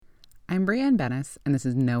I'm Brianne Bennis, and this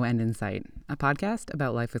is No End in Sight, a podcast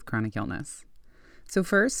about life with chronic illness. So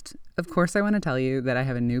first, of course, I want to tell you that I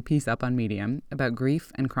have a new piece up on Medium about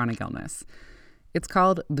grief and chronic illness. It's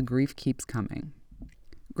called The Grief Keeps Coming.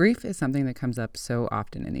 Grief is something that comes up so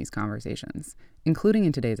often in these conversations, including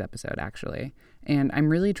in today's episode, actually, and I'm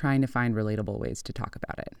really trying to find relatable ways to talk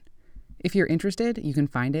about it. If you're interested, you can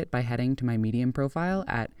find it by heading to my Medium profile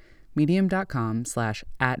at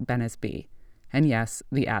medium.com/@BennisB. And yes,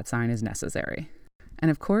 the @ is necessary. And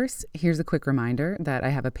of course, here's a quick reminder that I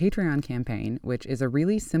have a Patreon campaign, which is a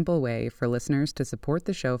really simple way for listeners to support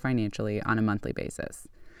the show financially on a monthly basis.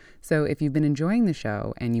 So if you've been enjoying the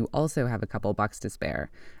show and you also have a couple bucks to spare,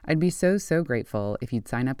 I'd be so grateful if you'd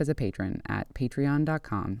sign up as a patron at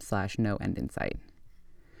patreon.com/noendinsight.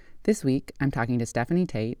 This week, I'm talking to Stephanie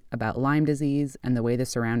Tate about Lyme disease and the way the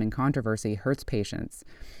surrounding controversy hurts patients,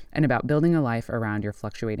 and about building a life around your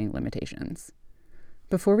fluctuating limitations.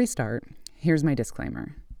 Before we start, here's my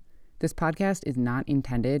disclaimer. This podcast is not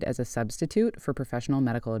intended as a substitute for professional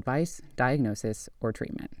medical advice, diagnosis, or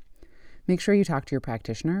treatment. Make sure you talk to your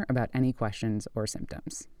practitioner about any questions or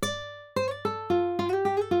symptoms.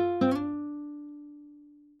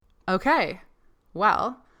 Okay,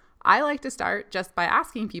 well, I like to start just by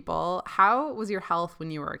asking people, how was your health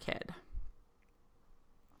when you were a kid?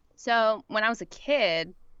 So when I was a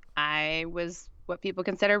kid, I was what people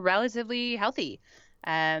consider relatively healthy.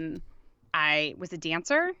 I was a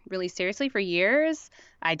dancer really seriously for years.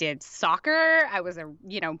 I did soccer. I was a,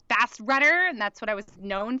 fast runner, and that's what I was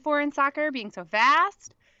known for in soccer, being so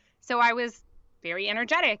fast. So I was very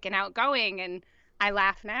energetic and outgoing, and I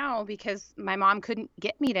laugh now because my mom couldn't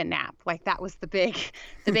get me to nap. Like, that was the big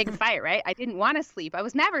fight, right? I didn't want to sleep. I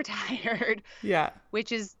was never tired. Yeah.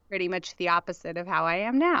 Which is pretty much the opposite of how I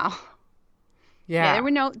am now. Yeah.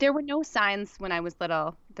 There were no signs when I was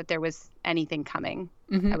little that there was anything coming.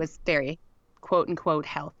 Mm-hmm. I was very quote unquote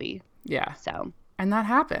healthy. Yeah. So. And that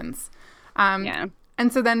happens. Yeah.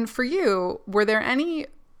 And so then for you, were there any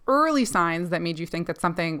early signs that made you think that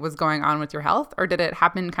something was going on with your health, or did it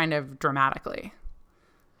happen kind of dramatically?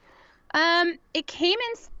 It came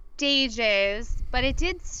in stages, but it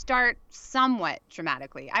did start somewhat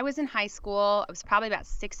dramatically. I was in high school. I was probably about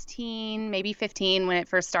 16, maybe 15 when it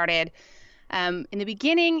first started. In the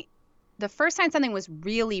beginning, the first time something was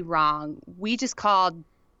really wrong, we just called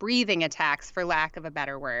breathing attacks, for lack of a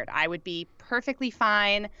better word. I would be perfectly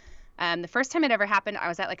fine. The first time it ever happened, I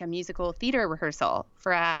was at like a musical theater rehearsal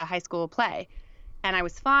for a high school play. And I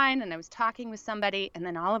was fine, and I was talking with somebody, and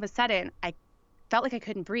then all of a sudden, I felt like I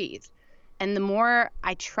couldn't breathe. And the more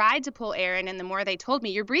I tried to pull air in, and the more they told me,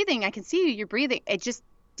 "You're breathing, I can see you, you're breathing," it just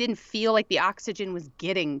didn't feel like the oxygen was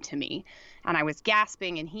getting to me. And I was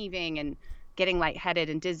gasping and heaving and getting lightheaded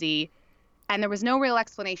and dizzy. And there was no real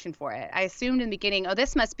explanation for it. I assumed in the beginning, oh,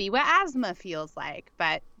 this must be what asthma feels like.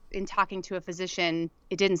 But in talking to a physician,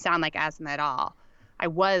 it didn't sound like asthma at all. I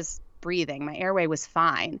was breathing. My airway was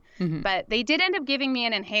fine. Mm-hmm. But they did end up giving me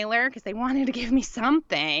an inhaler because they wanted to give me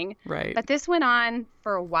something. Right. But this went on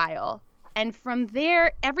for a while. And from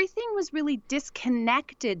there, everything was really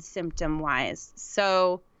disconnected symptom-wise.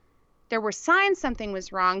 So there were signs something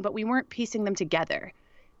was wrong, but we weren't piecing them together.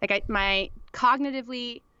 Like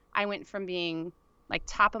cognitively, I went from being like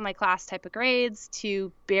top of my class type of grades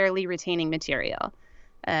to barely retaining material.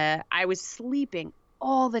 I was sleeping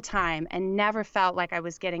all the time and never felt like I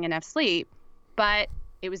was getting enough sleep, but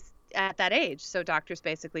it was at that age. So doctors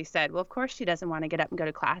basically said, well, of course she doesn't want to get up and go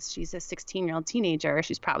to class. She's a 16-year-old teenager.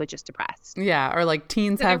 She's probably just depressed. Yeah, or like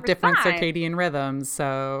teens have different circadian rhythms,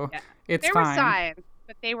 so it's fine. There were signs,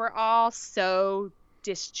 but they were all so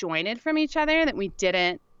disjointed from each other that we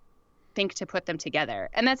didn't think to put them together.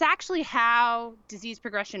 And that's actually how disease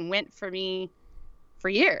progression went for me for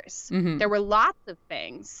years. Mm-hmm. There were lots of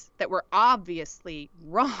things that were obviously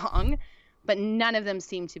wrong, but none of them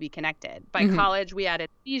seemed to be connected. By college, we added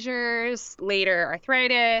seizures, later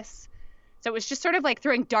arthritis. So it was just sort of like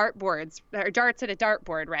throwing darts at a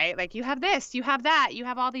dartboard, right? Like, you have this, you have that, you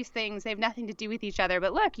have all these things. They have nothing to do with each other.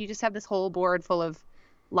 But look, you just have this whole board full of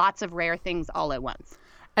lots of rare things all at once.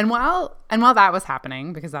 And while that was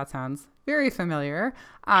happening, because that sounds very familiar,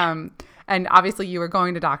 and obviously you were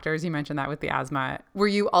going to doctors, you mentioned that with the asthma, were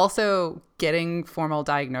you also getting formal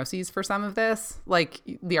diagnoses for some of this, like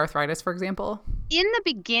the arthritis, for example? In the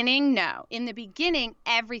beginning, no. In the beginning,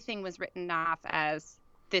 everything was written off as,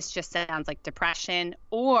 this just sounds like depression.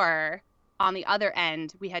 Or on the other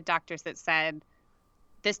end, we had doctors that said,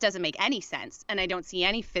 this doesn't make any sense, and I don't see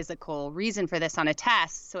any physical reason for this on a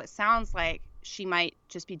test, so it sounds like she might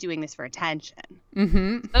just be doing this for attention.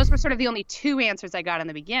 Mm-hmm. Those were sort of the only two answers I got in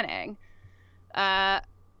the beginning.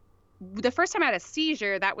 the first time I had a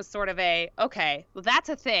seizure, that was sort of okay, well, that's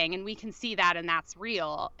a thing and we can see that and that's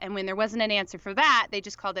real. And when there wasn't an answer for that, they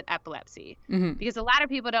just called it epilepsy. Mm-hmm. Because a lot of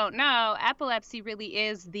people don't know, epilepsy really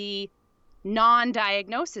is the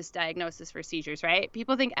non-diagnosis for seizures, right?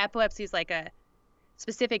 People think epilepsy is like a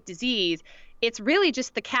specific disease. It's really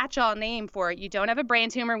just the catch-all name for it. You don't have a brain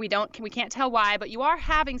tumor. We can't tell why, but you are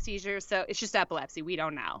having seizures, so it's just epilepsy. We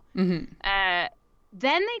don't know. Mm-hmm.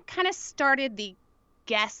 Then they kind of started the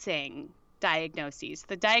guessing diagnoses,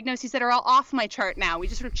 the diagnoses that are all off my chart now. We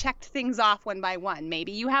just sort of checked things off one by one.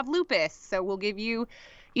 Maybe you have lupus, so we'll give you,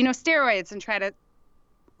 steroids and try to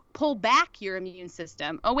pull back your immune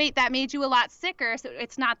system. Oh, wait, that made you a lot sicker, so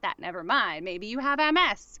it's not that. Never mind. Maybe you have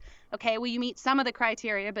MS. Okay, well, you meet some of the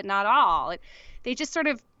criteria, but not all. They just sort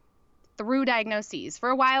of threw diagnoses. For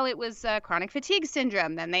a while, it was chronic fatigue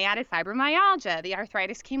syndrome. Then they added fibromyalgia. The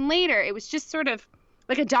arthritis came later. It was just sort of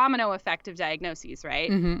like a domino effect of diagnoses,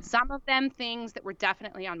 right? Mm-hmm. Some of them things that were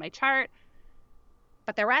definitely on my chart,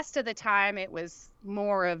 but the rest of the time it was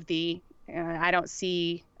more of the, I don't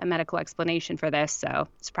see a medical explanation for this, so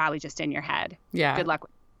it's probably just in your head. Yeah. Good luck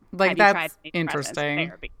with it. Like, that's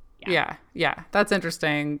interesting. Yeah. That's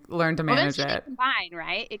interesting. Learn to manage it. Combine,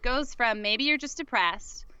 right? It goes from maybe you're just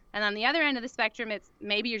depressed, and on the other end of the spectrum, it's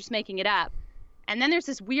maybe you're just making it up. And then there's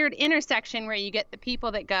this weird intersection where you get the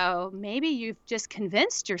people that go, maybe you've just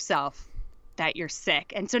convinced yourself that you're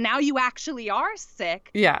sick. And so now you actually are sick.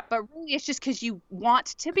 Yeah. But really it's just because you want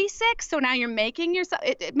to be sick. So now you're making yourself,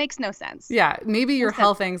 it makes no sense. Yeah. Maybe your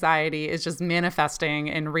health anxiety is just manifesting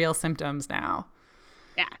in real symptoms now.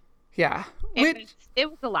 Yeah. Yeah. It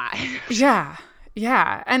was a lot. Yeah.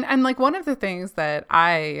 Yeah. And like one of the things that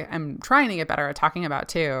I am trying to get better at talking about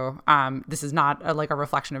too, this is not a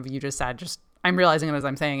reflection of what you just said, just I'm realizing it as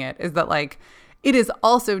I'm saying it, is that like, it is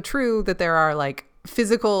also true that there are like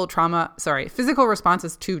physical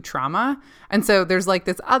responses to trauma. And so there's like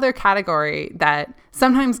this other category that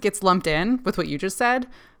sometimes gets lumped in with what you just said,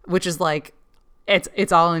 which is like,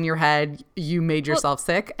 it's all in your head. You made yourself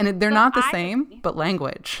sick. And they're not the same, but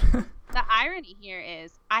language. The irony here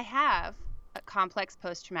is I have a complex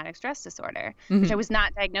post-traumatic stress disorder, Mm-hmm. which I was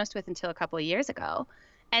not diagnosed with until a couple of years ago.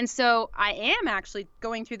 And so I am actually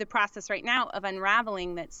going through the process right now of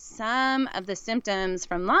unraveling that some of the symptoms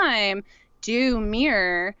from Lyme do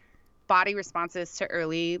mirror body responses to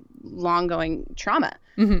early, long-going trauma.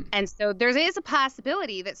 Mm-hmm. And so there is a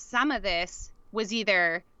possibility that some of this was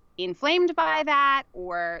either inflamed by that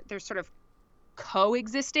or there's sort of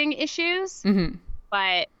coexisting issues. Mm-hmm.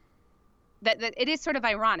 But that it is sort of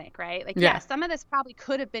ironic, right? Like, yeah, some of this probably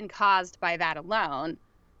could have been caused by that alone,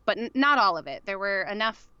 but not all of it. There were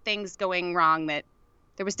enough things going wrong that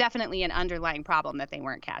there was definitely an underlying problem that they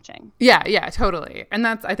weren't catching. Yeah, totally. And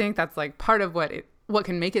I think that's like part of what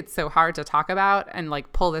can make it so hard to talk about and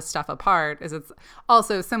like pull this stuff apart is it's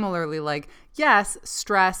also similarly like, yes,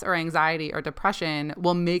 stress or anxiety or depression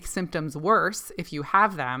will make symptoms worse if you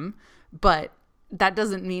have them, but that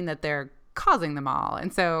doesn't mean that they're causing them all.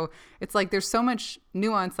 And so it's like there's so much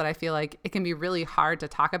nuance that I feel like it can be really hard to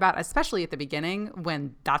talk about, especially at the beginning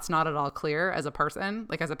when that's not at all clear as a person,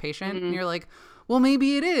 like as a patient. Mm-hmm. And you're like, well,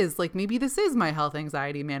 maybe it is. Like maybe this is my health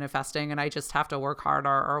anxiety manifesting and I just have to work harder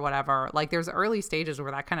or whatever. Like there's early stages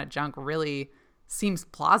where that kind of junk really seems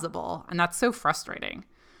plausible. And that's so frustrating.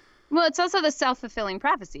 Well, it's also the self-fulfilling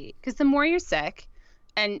prophecy because the more you're sick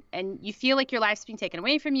and you feel like your life's being taken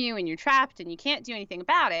away from you and you're trapped and you can't do anything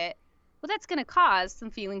about it, well, that's going to cause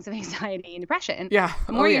some feelings of anxiety and depression. Yeah.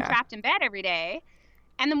 The more you're trapped in bed every day,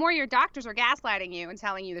 and the more your doctors are gaslighting you and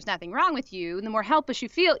telling you there's nothing wrong with you, and the more helpless you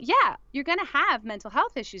feel, yeah, you're going to have mental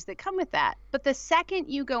health issues that come with that. But the second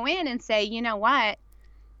you go in and say, you know what,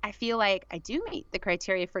 I feel like I do meet the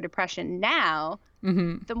criteria for depression now,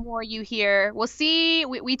 mm-hmm. the more you hear, well, see,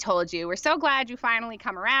 we told you. We're so glad you finally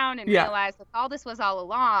come around and realize that all this was all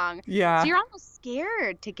along. Yeah. So you're almost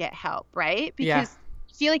scared to get help, right? Because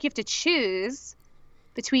feel like you have to choose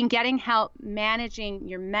between getting help managing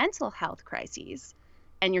your mental health crises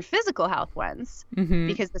and your physical health ones. Mm-hmm.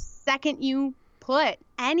 Because the second you put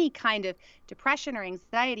any kind of depression or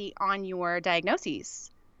anxiety on your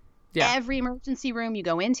diagnoses, every emergency room you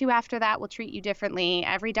go into after that will treat you differently.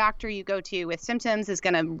 Every doctor you go to with symptoms is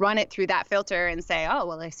going to run it through that filter and say, oh,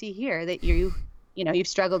 well, I see here that you've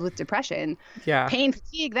struggled with depression, pain,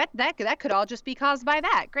 fatigue, that could all just be caused by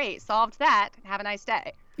that. Great. Solved that. Have a nice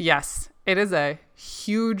day. Yes. It is a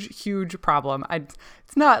huge, huge problem. It's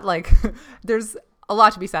not like there's a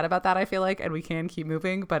lot to be said about that, I feel like, and we can keep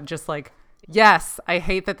moving, but just like, yes, I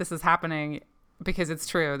hate that this is happening because it's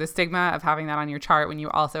true. The stigma of having that on your chart when you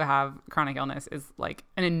also have chronic illness is like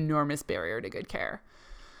an enormous barrier to good care.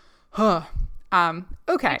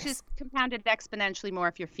 Okay. Which is compounded exponentially more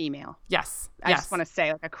if you're female. Yes. I just want to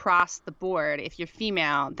say, like, across the board, if you're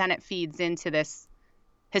female, then it feeds into this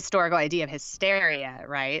historical idea of hysteria,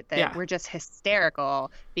 right? That we're just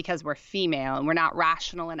hysterical because we're female and we're not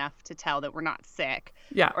rational enough to tell that we're not sick.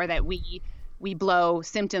 Yeah. Or that we blow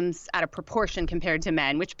symptoms out of proportion compared to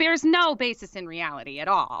men, which bears no basis in reality at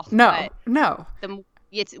all. No.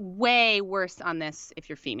 It's way worse on this if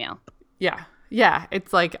you're female. Yeah. Yeah.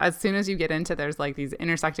 It's like, as soon as you get into, there's like these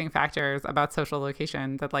intersecting factors about social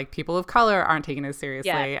location that like people of color aren't taken as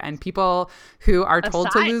seriously, and people who are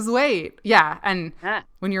told to lose weight. Yeah. And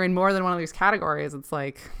when you're in more than one of these categories, it's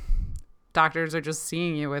like doctors are just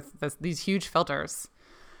seeing you with these huge filters.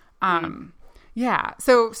 Yeah.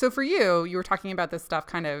 So for you were talking about this stuff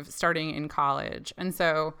kind of starting in college. And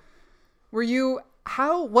so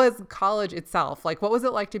how was college itself? Like, what was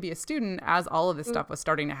it like to be a student as all of this stuff was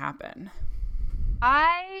starting to happen?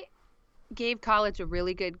 I gave college a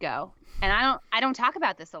really good go. And I don't talk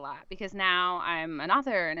about this a lot because now I'm an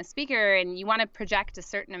author and a speaker, and you want to project a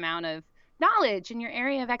certain amount of knowledge in your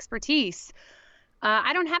area of expertise.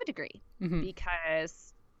 I don't have a degree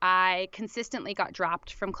because I consistently got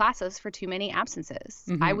dropped from classes for too many absences.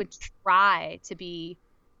 I would try to be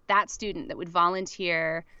that student that would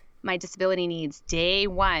volunteer my disability needs day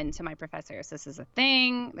one to my professors. This is a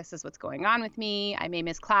thing. This is what's going on with me. I may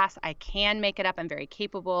miss class. I can make it up. I'm very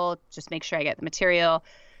capable. Just make sure I get the material.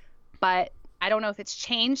 But I don't know if it's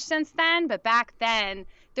changed since then. But back then,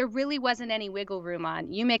 there really wasn't any wiggle room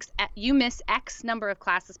on you miss X number of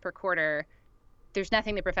classes per quarter. There's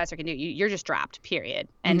nothing the professor can do. You're just dropped, period.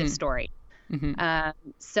 End of story.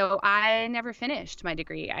 So I never finished my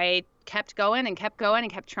degree. I kept going and kept going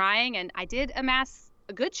and kept trying. And I did amass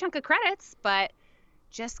a good chunk of credits, but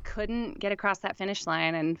just couldn't get across that finish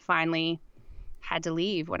line, and finally had to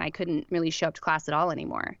leave when I couldn't really show up to class at all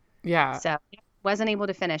anymore. Yeah. So wasn't able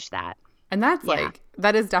to finish that. And that's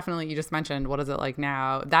that is definitely, you just mentioned, what is it like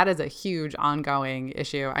now? That is a huge ongoing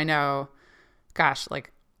issue. I know, gosh,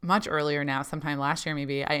 like much earlier now, sometime last year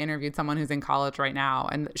maybe, I interviewed someone who's in college right now,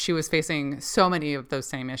 and she was facing so many of those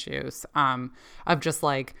same issues of just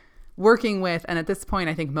like working with, and at this point,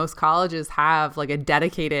 I think most colleges have like a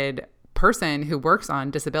dedicated person who works on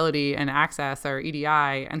disability and access, or EDI.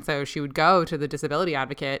 And so she would go to the disability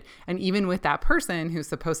advocate, and even with that person who's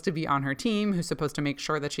supposed to be on her team, who's supposed to make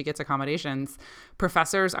sure that she gets accommodations,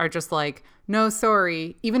 professors are just like, no,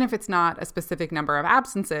 sorry, even if it's not a specific number of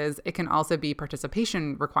absences, it can also be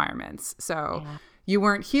participation requirements. So you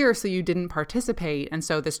weren't here, so you didn't participate. And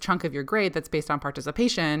so this chunk of your grade that's based on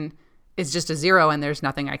participation is just a 0, and there's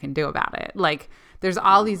nothing I can do about it. Like, there's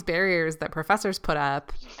all these barriers that professors put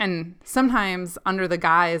up, and sometimes under the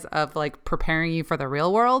guise of like preparing you for the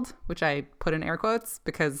real world, which I put in air quotes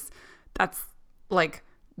because that's like,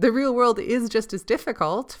 the real world is just as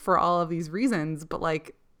difficult for all of these reasons, but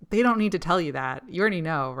like they don't need to tell you that. You already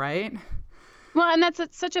know, right? Well, and that's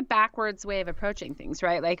such a backwards way of approaching things,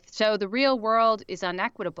 right? Like, so the real world is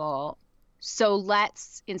unequitable. So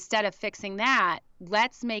let's, instead of fixing that,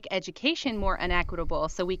 let's make education more inequitable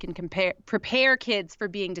so we can prepare kids for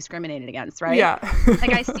being discriminated against, right? Yeah.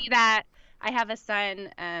 Like, I see that. I have a son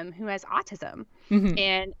who has autism,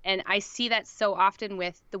 and I see that so often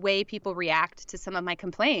with the way people react to some of my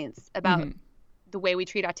complaints about the way we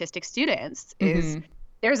treat autistic students is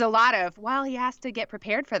there's a lot of, well, he has to get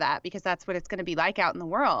prepared for that because that's what it's going to be like out in the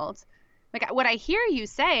world. Like, what I hear you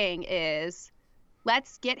saying is,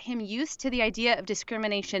 let's get him used to the idea of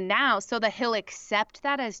discrimination now so that he'll accept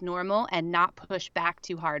that as normal and not push back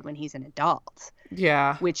too hard when he's an adult.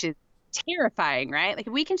 Yeah. Which is terrifying, right? Like,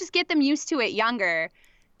 if we can just get them used to it younger,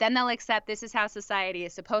 then they'll accept this is how society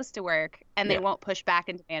is supposed to work, and they won't push back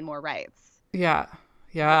and demand more rights. Yeah.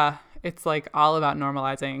 Yeah. It's like all about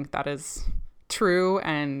normalizing. That is true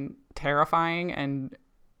and terrifying and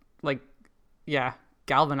like,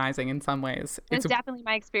 galvanizing in some ways. It's definitely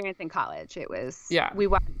my experience in college. It was, yeah, we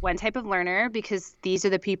want one type of learner because these are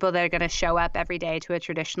the people that are going to show up every day to a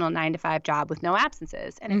traditional 9-to-5 job with no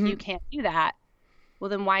absences. And if you can't do that, well,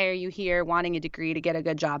 then why are you here wanting a degree to get a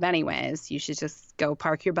good job anyways? You should just go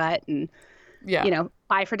park your butt and,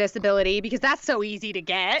 apply for disability because that's so easy to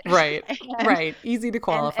get. Right. Right. Easy to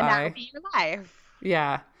qualify. And that would be your life.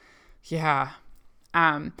 Yeah. Yeah.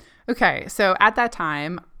 Okay. So at that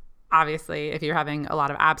time, obviously, if you're having a lot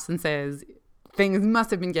of absences, things must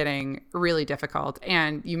have been getting really difficult.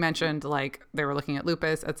 And you mentioned like they were looking at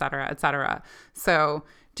lupus, et cetera, et cetera. So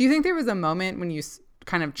do you think there was a moment when you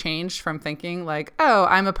kind of changed from thinking like, oh,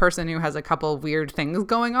 I'm a person who has a couple of weird things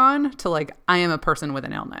going on to like, I am a person with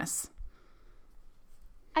an illness?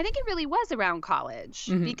 I think it really was around college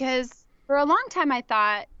because for a long time I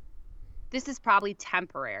thought this is probably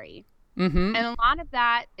temporary. Mm-hmm. And a lot of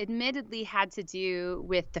that admittedly had to do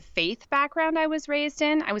with the faith background I was raised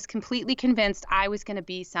in. I was completely convinced I was going to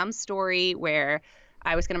be some story where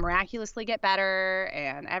I was going to miraculously get better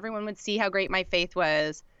and everyone would see how great my faith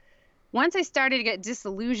was. Once I started to get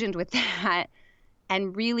disillusioned with that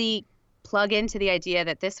and really plug into the idea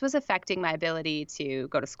that this was affecting my ability to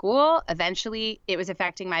go to school, eventually it was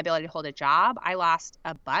affecting my ability to hold a job. I lost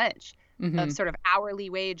a bunch of sort of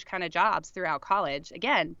hourly wage kind of jobs throughout college,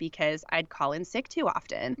 again, because I'd call in sick too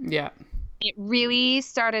often. Yeah. It really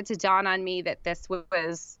started to dawn on me that this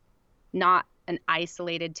was not an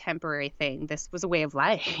isolated temporary thing. This was a way of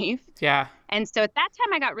life. Yeah. And so at that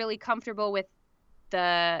time I got really comfortable with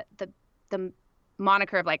the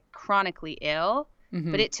moniker of like chronically ill,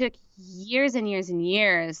 but it took years and years and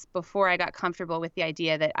years before I got comfortable with the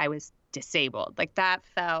idea that I was disabled. Like that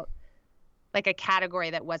felt like a category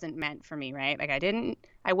that wasn't meant for me, right? Like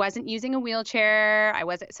I wasn't using a wheelchair.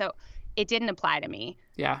 So it didn't apply to me.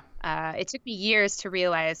 Yeah. It took me years to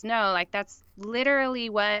realize, no, like that's literally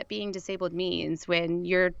what being disabled means. When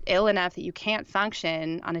you're ill enough that you can't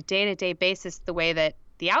function on a day-to-day basis the way that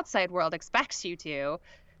the outside world expects you to,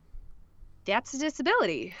 that's a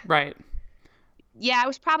disability. Right. Yeah, I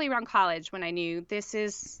was probably around college when I knew this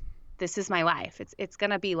is my life. It's going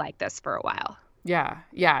to be like this for a while. Yeah.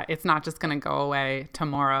 Yeah. It's not just going to go away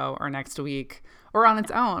tomorrow or next week or on its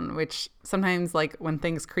own, which sometimes like when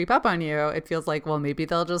things creep up on you, it feels like, well, maybe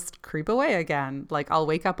they'll just creep away again. Like I'll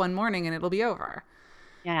wake up one morning and it'll be over.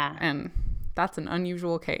 Yeah. And that's an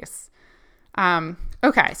unusual case.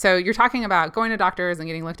 Okay. So you're talking about going to doctors and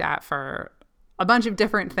getting looked at for a bunch of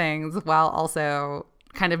different things while also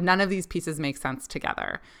kind of none of these pieces make sense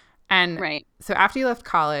together. And right. So after you left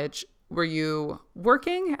college, were you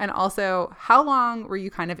working? And also, how long were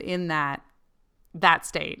you kind of in that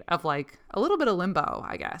state of like a little bit of limbo,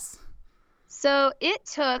 I guess? So it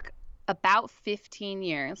took about 15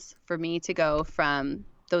 years for me to go from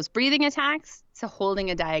those breathing attacks to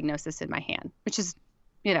holding a diagnosis in my hand, which is,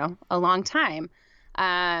 a long time.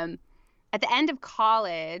 At the end of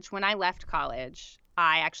college, when I left college,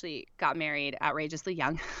 I actually got married outrageously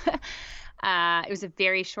young. It was a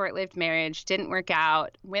very short-lived marriage, didn't work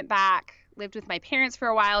out, went back, lived with my parents for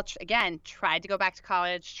a while, again, tried to go back to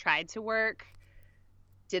college, tried to work,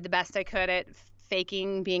 did the best I could at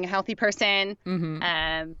faking being a healthy person,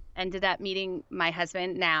 ended up meeting my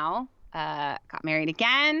husband now, got married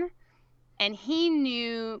again, and he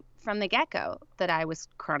knew from the get-go that I was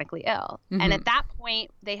chronically ill. And at that point,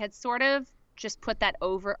 they had sort of just put that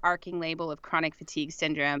overarching label of chronic fatigue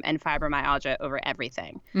syndrome and fibromyalgia over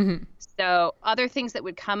everything. So other things that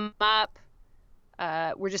would come up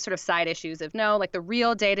were just sort of side issues of no, like the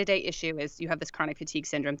real day-to-day issue is you have this chronic fatigue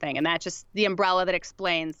syndrome thing, and that's just the umbrella that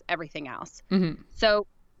explains everything else. So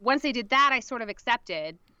once they did that, I sort of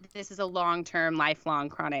accepted this is a long-term, lifelong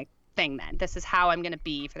chronic thing then. This is how I'm going to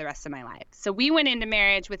be for the rest of my life. So we went into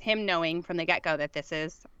marriage with him knowing from the get-go that this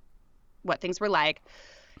is what things were like.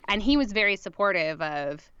 And he was very supportive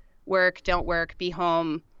of work, don't work, be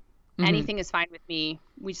home. Anything is fine with me.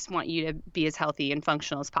 We just want you to be as healthy and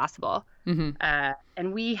functional as possible.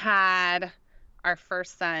 And we had our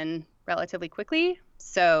first son relatively quickly.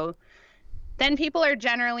 So then people are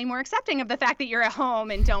generally more accepting of the fact that you're at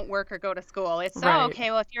home and don't work or go to school. It's right.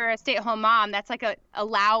 okay, well, if you're a stay-at-home mom, that's like a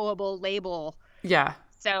allowable label. Yeah.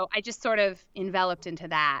 So I just sort of enveloped into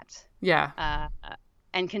that. Yeah.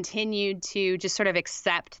 And continued to just sort of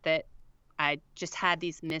accept that I just had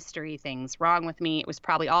these mystery things wrong with me. It was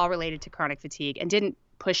probably all related to chronic fatigue and didn't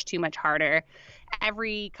push too much harder.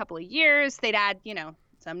 Every couple of years, they'd add,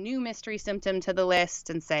 some new mystery symptom to the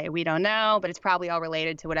list and say, we don't know, but it's probably all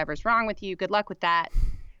related to whatever's wrong with you. Good luck with that.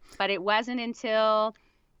 But it wasn't until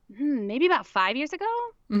maybe about 5 years ago.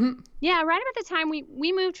 Yeah, right about the time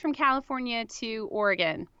we moved from California to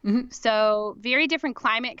Oregon. So very different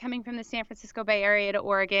climate coming from the San Francisco Bay Area to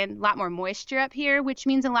Oregon. A lot more moisture up here, which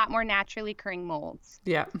means a lot more naturally occurring molds.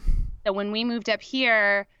 Yeah. So when we moved up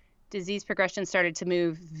here, disease progression started to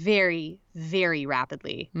move very, very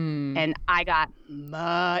rapidly. And I got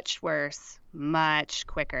much worse, much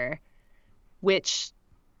quicker, which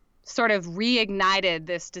sort of reignited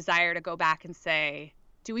this desire to go back and say,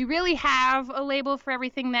 do we really have a label for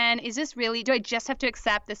everything then? Is this really, do I just have to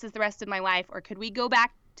accept this is the rest of my life? Or could we go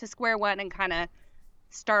back to square one and kind of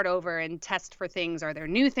start over and test for things? Are there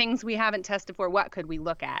new things we haven't tested for? What could we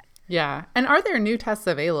look at? Yeah. And are there new tests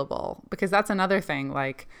available? Because that's another thing.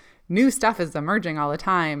 Like new stuff is emerging all the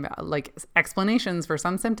time, like explanations for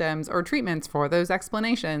some symptoms or treatments for those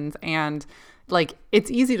explanations. And like, it's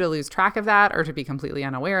easy to lose track of that or to be completely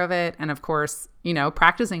unaware of it. And of course, you know,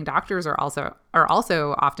 practicing doctors are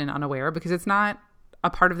also often unaware because it's not a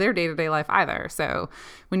part of their day-to-day life either. So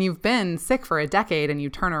when you've been sick for a decade and you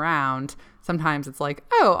turn around, sometimes it's like,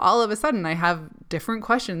 oh, all of a sudden I have different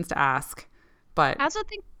questions to ask. But I also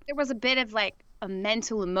think there was a bit of like a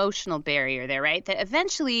mental emotional barrier there, right? That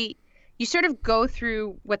eventually you sort of go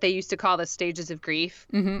through what they used to call the stages of grief,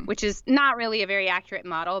 which is not really a very accurate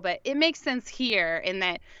model, but it makes sense here in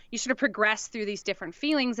that you sort of progress through these different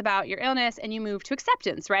feelings about your illness and you move to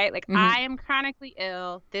acceptance, right? Like, I am chronically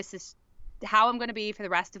ill. This is how I'm going to be for the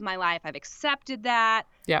rest of my life. I've accepted that.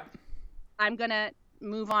 Yep. I'm going to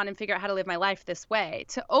move on and figure out how to live my life this way.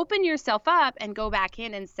 To open yourself up and go back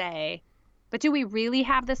in and say, but do we really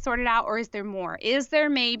have this sorted out, or is there more? Is there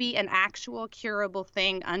maybe an actual curable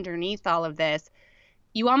thing underneath all of this?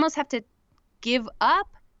 You almost have to give up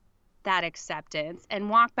that acceptance and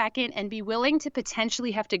walk back in and be willing to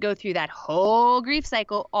potentially have to go through that whole grief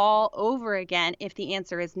cycle all over again if the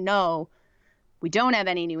answer is no. We don't have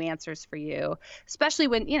any new answers for you, especially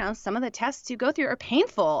when, you know, some of the tests you go through are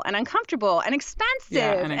painful and uncomfortable and expensive.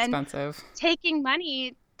 Yeah, and expensive. And taking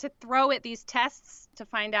money to throw at these tests to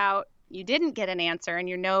find out you didn't get an answer and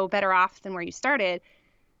you're no better off than where you started.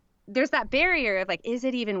 There's that barrier of like, is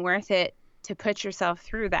it even worth it to put yourself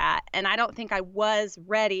through that? And I don't think I was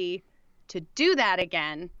ready to do that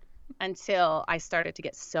again until I started to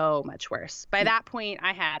get so much worse. By that point,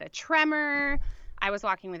 I had a tremor. I was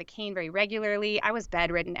walking with a cane very regularly. I was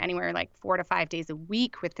bedridden anywhere like 4 to 5 days a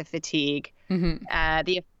week with the fatigue. I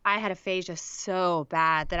had aphasia so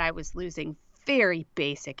bad that I was losing very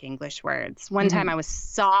basic English words. One time I was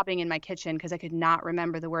sobbing in my kitchen because I could not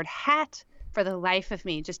remember the word hat for the life of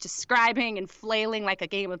me, just describing and flailing like a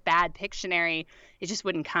game of bad Pictionary. It just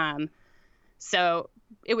wouldn't come. So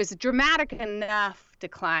it was a dramatic enough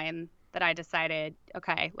decline that I decided,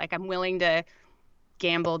 okay, like I'm willing to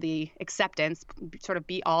gamble the acceptance, sort of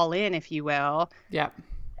be all in, if you will. Yeah.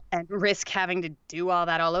 And risk having to do all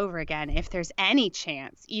that all over again if there's any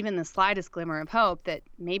chance, even the slightest glimmer of hope, that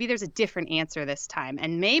maybe there's a different answer this time.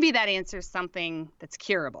 And maybe that answer is something that's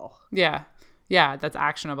curable. Yeah. Yeah, that's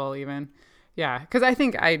actionable even. Yeah, because I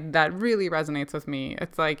think that really resonates with me.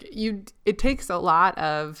 It's like it takes a lot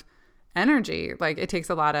of energy. Like it takes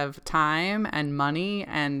a lot of time and money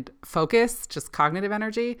and focus, just cognitive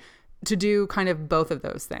energy, to do kind of both of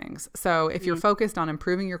those things. So if you're focused on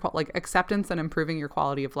improving your acceptance and improving your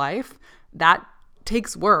quality of life, that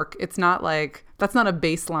takes work. It's not like that's not a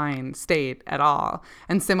baseline state at all.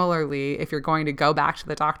 And similarly, if you're going to go back to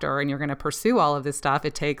the doctor and you're going to pursue all of this stuff,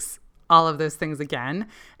 it takes all of those things again.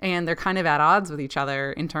 And they're kind of at odds with each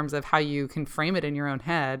other in terms of how you can frame it in your own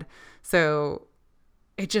head. So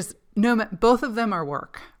it just, both of them are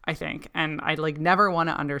work, I think. And I like never want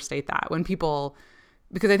to understate that when people,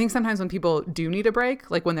 because I think sometimes when people do need a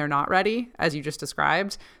break, like when they're not ready, as you just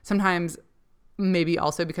described, sometimes maybe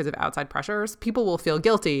also because of outside pressures, people will feel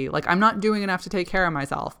guilty. Like, I'm not doing enough to take care of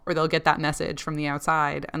myself, or they'll get that message from the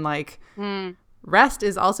outside. And like, rest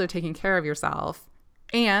is also taking care of yourself.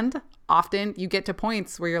 And often you get to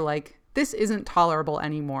points where you're like, this isn't tolerable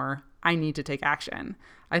anymore. I need to take action.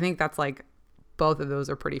 I think that's like, both of those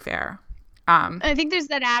are pretty fair. I think there's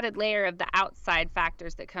that added layer of the outside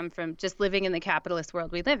factors that come from just living in the capitalist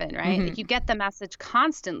world we live in, right? Like you get the message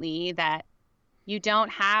constantly that you don't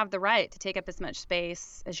have the right to take up as much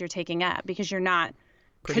space as you're taking up because you're not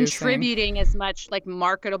contributing as much like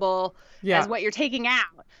marketable as what you're taking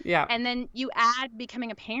out. Yeah. And then you add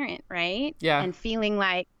becoming a parent, right? Yeah. And feeling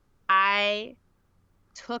like I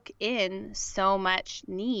took in so much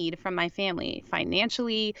need from my family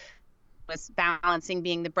financially, was balancing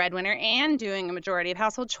being the breadwinner and doing a majority of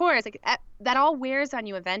household chores. Like that all wears on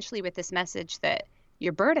you eventually with this message that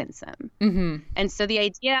you're burdensome. And so the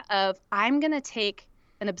idea of I'm going to take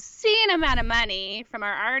an obscene amount of money from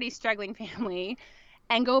our already struggling family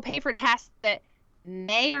and go pay for tests that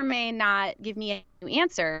may or may not give me any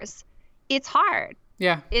answers, it's hard.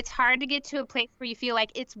 Yeah. It's hard to get to a place where you feel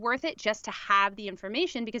like it's worth it just to have the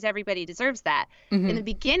information because everybody deserves that. In the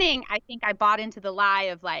beginning, I think I bought into the lie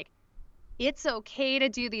of like, it's okay to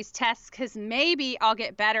do these tests because maybe I'll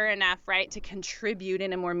get better enough, right, to contribute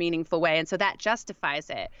in a more meaningful way. And so that justifies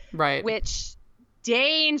it. Right. Which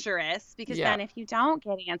dangerous because then if you don't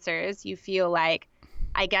get answers, you feel like,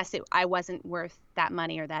 I guess I wasn't worth that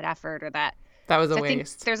money or that effort or that. That was a waste. I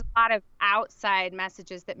think there's a lot of outside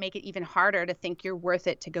messages that make it even harder to think you're worth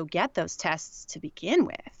it to go get those tests to begin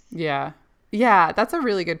with. Yeah. Yeah, that's a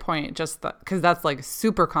really good point. Just because that's like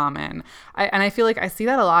super common. And I feel like I see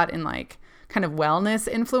that a lot in like kind of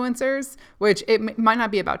wellness influencers, which might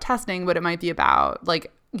not be about testing, but it might be about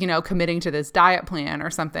like, you know, committing to this diet plan or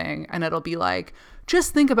something. And it'll be like,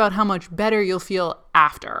 just think about how much better you'll feel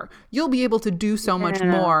after. You'll be able to do so much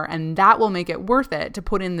more, and that will make it worth it to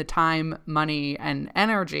put in the time, money, and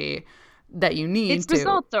energy that you need. It's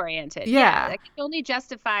results oriented. Yeah. Like, it's only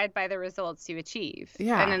justified by the results you achieve.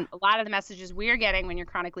 Yeah. And then a lot of the messages we're getting when you're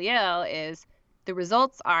chronically ill is the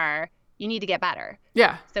results are you need to get better.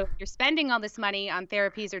 Yeah. So if you're spending all this money on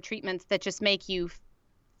therapies or treatments that just make you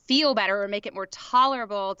feel better or make it more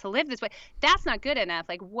tolerable to live this way, that's not good enough.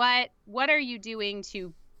 Like, what are you doing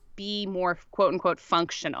to be more quote unquote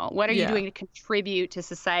functional? What are you doing to contribute to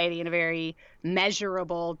society in a very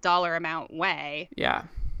measurable dollar amount way? Yeah.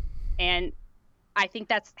 And I think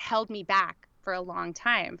that's held me back for a long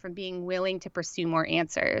time from being willing to pursue more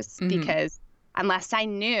answers, because unless I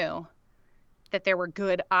knew that there were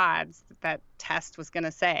good odds that test was going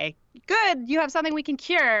to say, good, you have something we can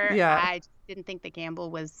cure, I just didn't think the gamble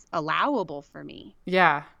was allowable for me.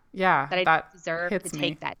 Yeah. Yeah. That I deserved to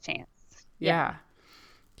take that chance. Yeah.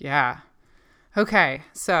 Yeah. Okay.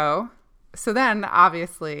 So then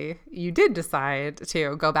obviously you did decide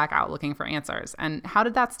to go back out looking for answers. And how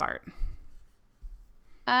did that start?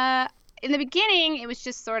 In the beginning, it was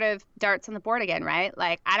just sort of darts on the board again, right?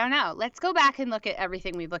 Like, I don't know. Let's go back and look at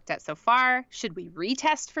everything we've looked at so far. Should we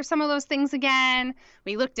retest for some of those things again?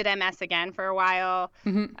 We looked at MS again for a while.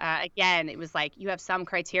 Again, it was like, you have some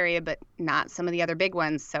criteria, but not some of the other big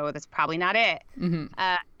ones. So that's probably not it.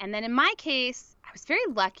 And then in my case, I was very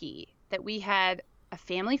lucky that we had a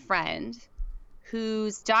family friend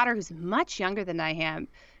whose daughter, who's much younger than I am,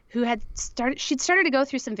 who she'd started to go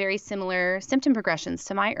through some very similar symptom progressions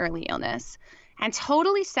to my early illness. And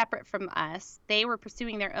totally separate from us, they were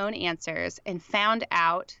pursuing their own answers and found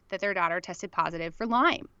out that their daughter tested positive for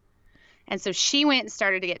Lyme. And so she went and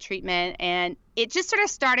started to get treatment, and it just sort of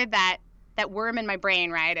started that worm in my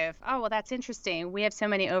brain, right, of, oh, well, that's interesting. We have so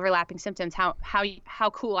many overlapping symptoms. How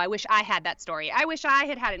cool. I wish I had that story. I wish I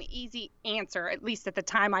had an easy answer, at least at the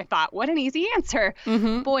time I thought, what an easy answer.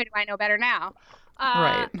 Boy, do I know better now.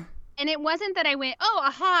 Right. And it wasn't that I went, oh,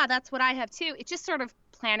 aha, that's what I have too. It just sort of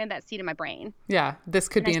planted that seed in my brain. Yeah, this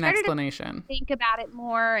could be an explanation. Think about it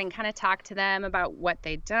more and kind of talk to them about what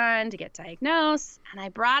they'd done to get diagnosed. And I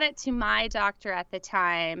brought it to my doctor at the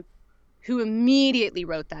time, who immediately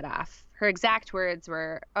wrote that off. Her exact words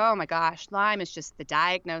were, oh my gosh, Lyme is just the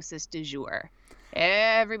diagnosis du jour.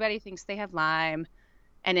 Everybody thinks they have Lyme.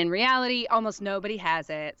 And in reality, almost nobody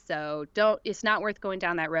has it. So it's not worth going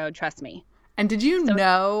down that road. Trust me. And did you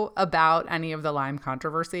know about any of the Lyme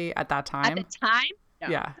controversy at that time? At the time? No.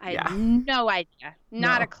 Yeah. I had no idea.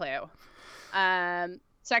 Not a clue.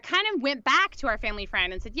 So I kind of went back to our family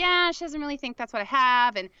friend and said, yeah, she doesn't really think that's what I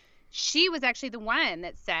have. And she was actually the one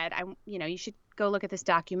that said, you should go look at this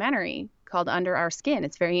documentary called Under Our Skin.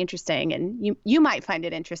 It's very interesting, and you might find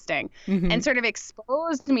it interesting. And sort of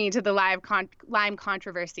exposed me to the Lyme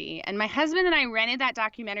controversy. And my husband and I rented that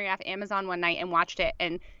documentary off Amazon one night and watched it.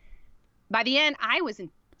 And by the end, I was in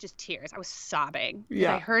just tears. I was sobbing.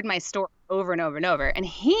 I heard my story over and over and over. And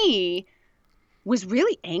he was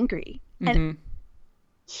really angry. And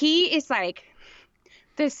he is like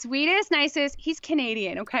the sweetest, nicest. He's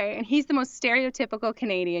Canadian, okay? And he's the most stereotypical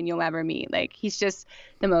Canadian you'll ever meet. Like, he's just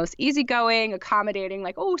the most easygoing, accommodating,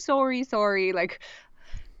 like, oh, sorry. Like,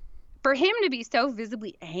 for him to be so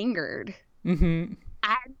visibly angered, I've never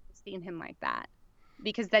seen him like that.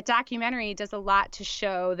 Because that documentary does a lot to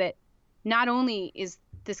show that not only is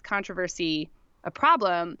this controversy a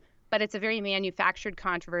problem, but it's a very manufactured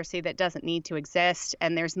controversy that doesn't need to exist.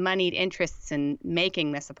 And there's moneyed interests in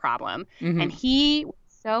making this a problem. And he was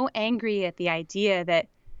so angry at the idea that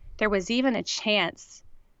there was even a chance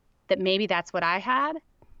that maybe that's what I had,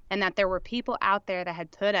 and that there were people out there that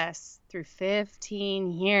had put us through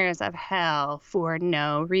 15 years of hell for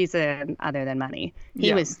no reason other than money.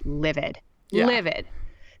 He was livid.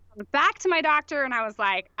 Back to my doctor, and I was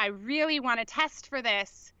like, I really want to test for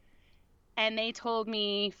this. And they told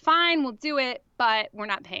me, fine, we'll do it, but we're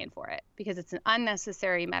not paying for it because it's an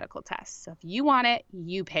unnecessary medical test. So if you want it,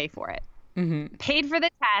 you pay for it. Paid for the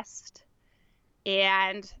test.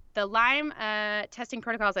 And the Lyme testing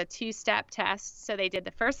protocol is a 2-step test. So they did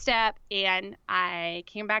the first step, and I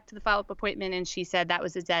came back to the follow-up appointment, and she said that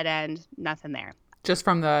was a dead end, nothing there. Just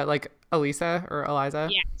from the, like, Elisa or Eliza?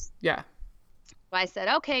 Yes. Yeah. I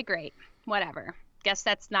said, okay, great, whatever. Guess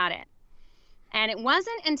that's not it. And it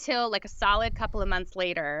wasn't until like a solid couple of months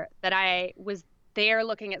later that I was they're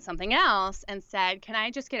looking at something else and said, can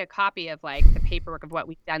I just get a copy of like the paperwork of what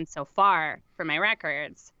we've done so far for my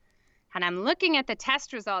records? And I'm looking at the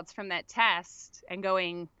test results from that test and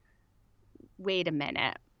going, wait a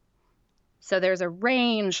minute. So there's a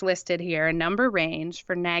range listed here, a number range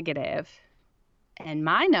for negative, and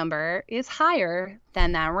my number is higher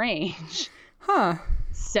than that range. Huh.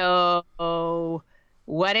 So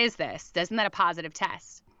what is this? Isn't that a positive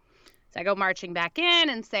test? So I go marching back in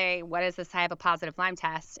and say, what is this? I have a positive Lyme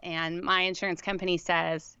test. And my insurance company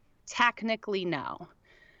says, technically, no.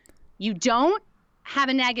 You don't have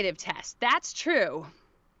a negative test. That's true.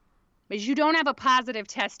 But you don't have a positive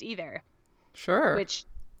test either. Sure. Which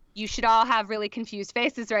you should all have really confused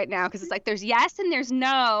faces right now, because it's like there's yes and there's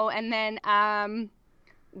no. And then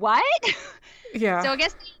what? Yeah. So I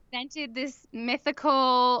guess they invented this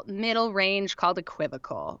mythical middle range called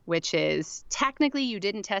equivocal, which is technically you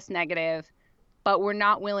didn't test negative, but we're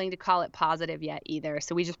not willing to call it positive yet either.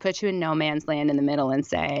 So we just put you in no man's land in the middle and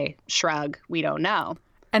say, shrug, we don't know.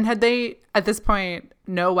 And had they, at this point,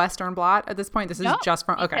 no Western blot at this point? This is just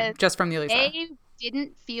from the ELISA. They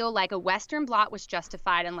didn't feel like a Western blot was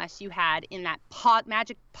justified unless you had in that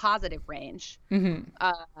magic positive range. Mm-hmm.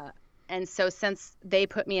 And so since they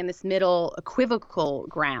put me in this middle equivocal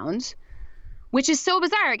ground, which is so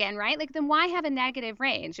bizarre again, right? Like, then why have a negative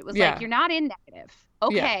range? It was like, you're not in negative.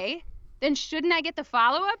 Okay. Then shouldn't I get the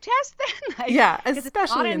follow-up test then? Like, yeah,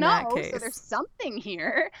 especially in that case. So there's something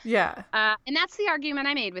here. Yeah. And that's the argument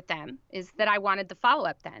I made with them, is that I wanted the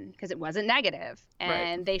follow-up then because it wasn't negative.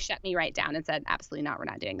 And they shut me right down and said, absolutely not, we're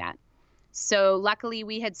not doing that. So luckily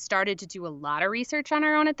we had started to do a lot of research on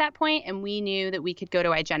our own at that point, and we knew that we could go to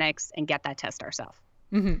IGeneX and get that test ourselves.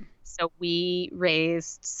 Mm-hmm. So we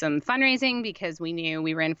raised some fundraising because we knew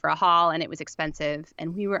we were in for a haul and it was expensive,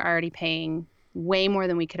 and we were already paying way more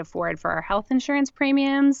than we could afford for our health insurance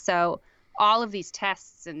premiums. So all of these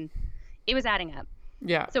tests, and it was adding up.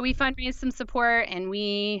 Yeah. So we fundraised some support and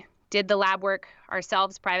we did the lab work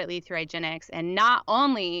ourselves privately through IGeneX. And not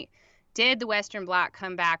only did the Western blot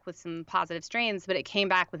come back with some positive strains, but it came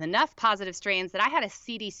back with enough positive strains that I had a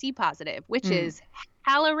CDC positive, which is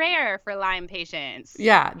hella rare for Lyme patients.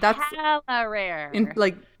 Yeah, that's hella rare.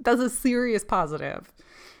 That's a serious positive.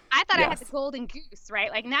 I thought I had the golden goose,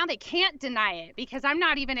 right? Like, now they can't deny it because I'm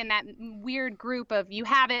not even in that weird group of you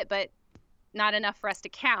have it, but not enough for us to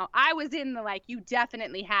count. I was in the, like, you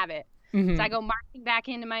definitely have it. Mm-hmm. So I go marching back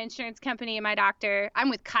into my insurance company and my doctor. I'm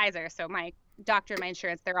with Kaiser, so my doctor and my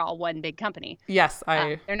insurance, they're all one big company. Yes,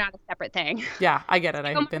 they're not a separate thing. Yeah, I get it.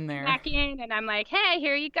 I've been there. Back in and I'm like, hey,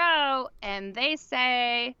 here you go. And they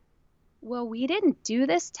say, well, we didn't do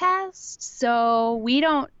this test, so we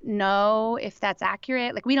don't know if that's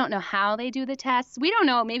accurate. Like, we don't know how they do the tests. We don't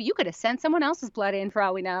know. Maybe you could have sent someone else's blood in for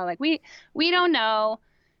all we know. Like, we don't know.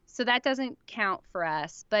 So that doesn't count for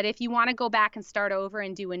us. But if you want to go back and start over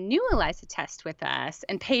and do a new ELISA test with us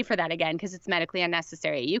and pay for that again because it's medically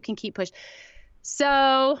unnecessary, you can keep pushing.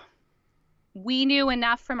 So we knew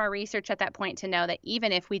enough from our research at that point to know that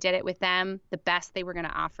even if we did it with them, the best they were going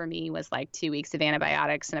to offer me was like 2 weeks of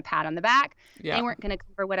antibiotics and a pat on the back. Yeah. They weren't going to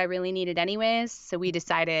cover what I really needed anyways. So we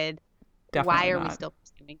decided, why are we still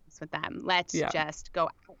pursuing this with them? Let's just go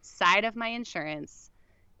outside of my insurance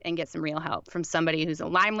and get some real help from somebody who's a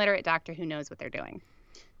Lyme literate doctor who knows what they're doing.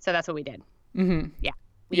 So that's what we did. Mm-hmm. Yeah.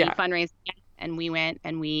 We fundraised and we went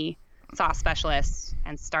and we saw specialists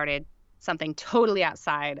and started something totally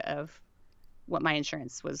outside of what my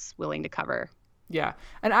insurance was willing to cover. Yeah.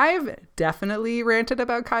 And I've definitely ranted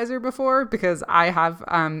about Kaiser before because I have,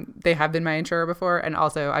 they have been my insurer before. And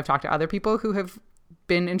also I've talked to other people who have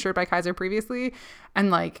been insured by Kaiser previously. And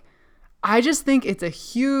like, I just think it's a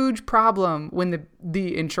huge problem when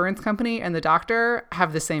the insurance company and the doctor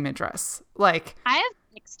have the same interests. Like, I have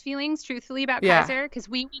mixed feelings, truthfully, about Kaiser, because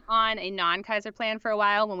we went on a non-Kaiser plan for a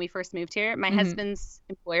while when we first moved here. My husband's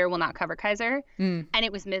employer will not cover Kaiser, and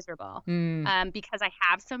it was miserable because I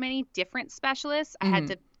have so many different specialists. I had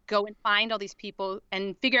to go and find all these people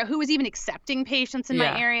and figure out who was even accepting patients in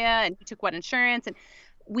my area and who took what insurance. And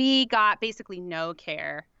we got basically no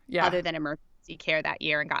care other than emergency care that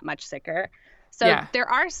year and got much sicker. So there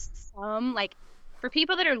are some, like, for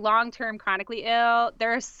people that are long-term chronically ill,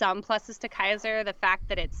 there are some pluses to Kaiser. The fact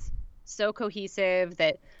that it's so cohesive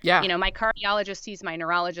that, you know, my cardiologist sees my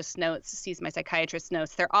neurologist's notes, sees my psychiatrist's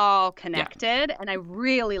notes. They're all connected, and I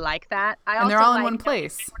really like that. And they're all in one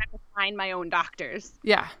place. I don't have to find my own doctors.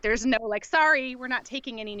 Yeah. There's no, like, sorry, we're not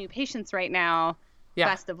taking any new patients right now.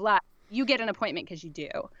 Best of luck. You get an appointment because you do.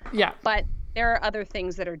 Yeah. But there are other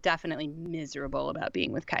things that are definitely miserable about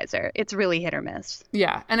being with Kaiser. It's really hit or miss.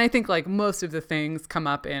 Yeah. And I think like most of the things come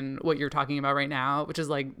up in what you're talking about right now, which is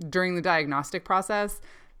like during the diagnostic process,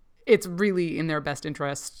 it's really in their best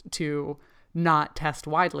interest to not test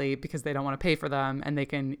widely because they don't want to pay for them, and they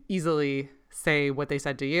can easily say what they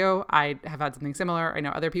said to you. I have had something similar. I know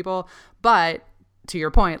other people. But to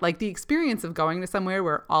your point, like the experience of going to somewhere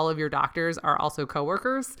where all of your doctors are also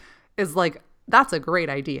coworkers is like, that's a great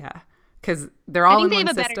idea. Because they're all in one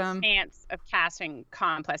system. I think they have a better chance of catching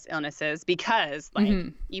complex illnesses because,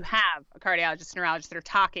 like, you have a cardiologist, neurologist that are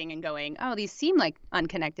talking and going, "Oh, these seem like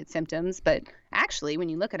unconnected symptoms, but actually, when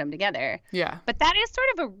you look at them together." Yeah. But that is sort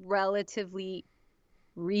of a relatively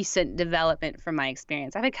recent development from my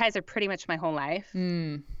experience. I've had Kaiser pretty much my whole life,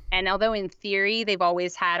 and although in theory they've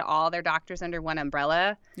always had all their doctors under one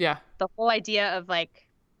umbrella, yeah, the whole idea of like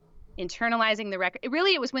internalizing the record.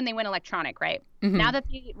 It was when they went electronic, right? Now that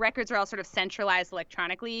the records are all sort of centralized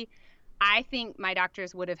electronically, I think my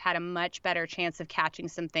doctors would have had a much better chance of catching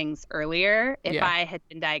some things earlier if I had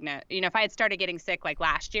been diagnosed. You know, if I had started getting sick like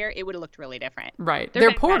last year, it would have looked really different. Right.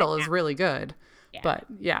 Their portal is really good. Yeah. But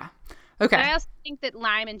yeah. Okay. But I also think that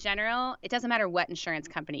Lyme in general, it doesn't matter what insurance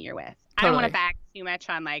company you're with. I don't want to back too much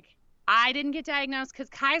on like, I didn't get diagnosed because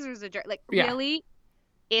Kaiser's a jerk. Like, really?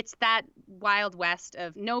 It's that wild west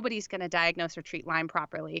of nobody's going to diagnose or treat Lyme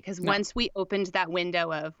properly because once we opened that window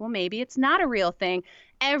of, well, maybe it's not a real thing,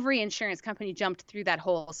 every insurance company jumped through that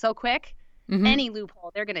hole so quick. Any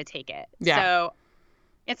loophole, they're going to take it. Yeah. So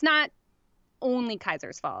it's not only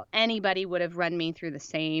Kaiser's fault. Anybody would have run me through the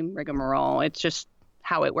same rigmarole. It's just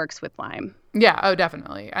how it works with Lyme. Yeah, oh,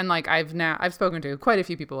 definitely. And like I've spoken to quite a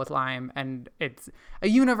few people with Lyme, and it's a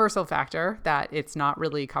universal factor that it's not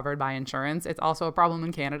really covered by insurance. It's also a problem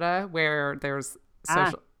in Canada where there's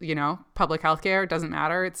social, public health care. It doesn't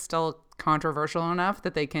matter. It's still controversial enough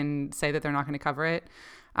that they can say that they're not going to cover it.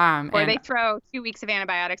 Or they throw 2 weeks of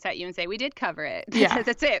antibiotics at you and say, we did cover it. Yeah.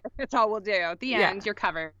 That's it. That's all we'll do. At the end, you're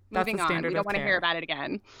covered. Moving on. We don't want to hear about it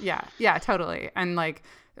again. Yeah. Yeah, totally. And like,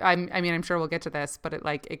 I'm sure we'll get to this, but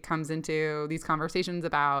it comes into these conversations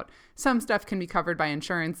about some stuff can be covered by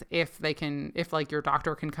insurance if like your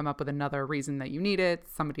doctor can come up with another reason that you need it.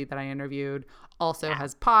 Somebody that I interviewed also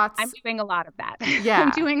has POTS. I'm doing a lot of that. Yeah.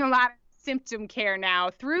 I'm doing a lot of symptom care now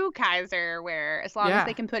through Kaiser, where as long as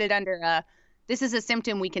they can put it under this is a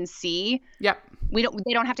symptom we can see. Yep.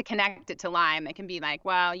 They don't have to connect it to Lyme. It can be like,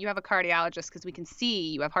 well, you have a cardiologist because we can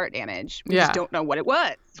see you have heart damage. We just don't know what it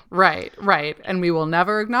was. Right. And we will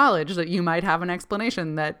never acknowledge that you might have an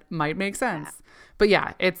explanation that might make sense. Yeah. But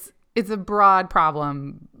yeah, it's a broad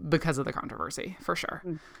problem because of the controversy, for sure.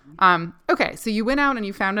 Okay, so you went out and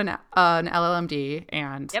you found an LLMD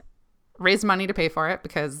and raised money to pay for it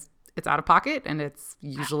because it's out of pocket and it's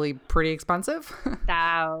usually pretty expensive.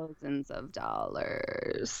 Thousands of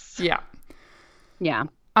dollars. Yeah. Yeah.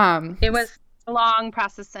 It was a long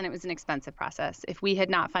process and it was an expensive process. If we had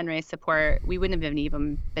not fundraised support, we wouldn't have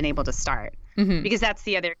even been able to start. Because that's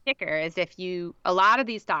the other kicker is a lot of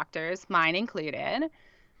these doctors, mine included,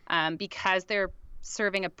 because they're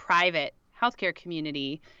serving a private healthcare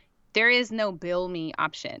community, there is no bill me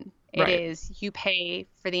option. It is you pay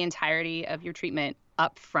for the entirety of your treatment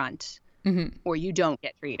up front or you don't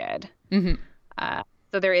get treated.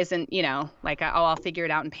 So there isn't, like, I'll figure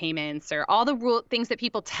it out in payments or all the things that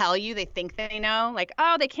people tell you they think they know. Like,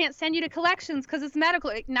 oh, they can't send you to collections because it's medical.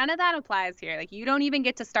 Like, none of that applies here. Like, you don't even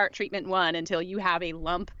get to start treatment one until you have a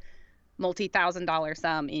lump multi-$1,000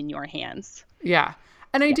 sum in your hands. Yeah.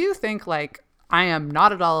 And I do think, like, I am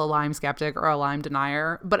not at all a Lyme skeptic or a Lyme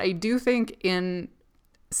denier, but I do think in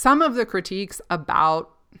some of the critiques about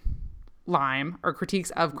Lyme or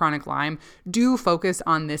critiques of chronic Lyme do focus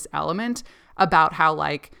on this element about how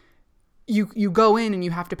like you go in and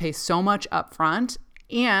you have to pay so much upfront,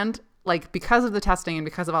 and like because of the testing and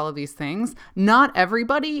because of all of these things, not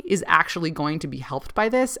everybody is actually going to be helped by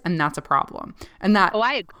this, and that's a problem. And that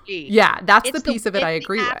I agree. Yeah, that's the piece of it I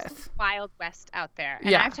agree with. Wild West out there.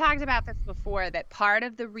 And I've talked about this before, that part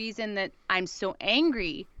of the reason that I'm so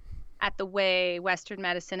angry at the way Western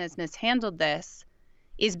medicine has mishandled this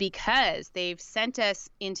is because they've sent us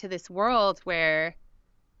into this world where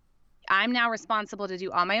I'm now responsible to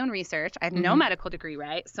do all my own research. I have no medical degree,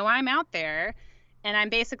 right? So I'm out there and I'm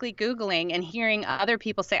basically Googling and hearing other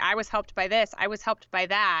people say, I was helped by this, I was helped by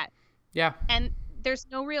that. Yeah. And there's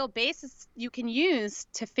no real basis you can use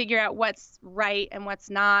to figure out what's right and what's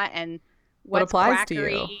not, and what's applies to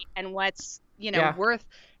you and what's, worth.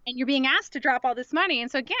 And you're being asked to drop all this money. And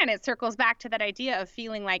so again, it circles back to that idea of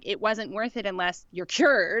feeling like it wasn't worth it unless you're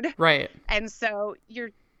cured. Right. And so you're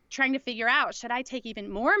trying to figure out, should I take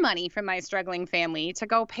even more money from my struggling family to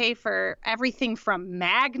go pay for everything from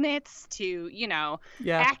magnets to,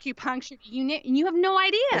 acupuncture? You have no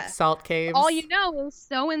idea. Like salt caves. All you know is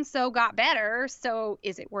so-and-so got better. So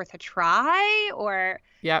is it worth a try? Or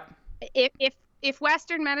yep. If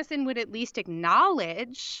Western medicine would at least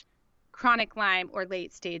acknowledge chronic Lyme or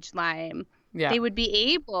late stage Lyme, they would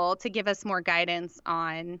be able to give us more guidance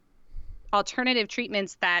on alternative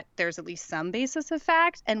treatments that there's at least some basis of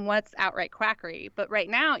fact and what's outright quackery. But right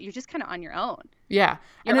now, you're just kind of on your own. Yeah.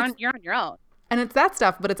 You're on your own. And it's that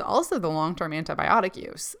stuff, but it's also the long-term antibiotic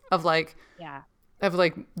use of like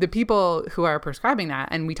the people who are prescribing that.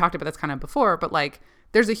 And we talked about this kind of before, but like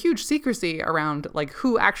there's a huge secrecy around like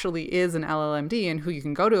who actually is an LLMD and who you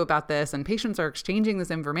can go to about this. And patients are exchanging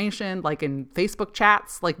this information like in Facebook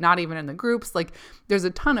chats, like not even in the groups. Like there's a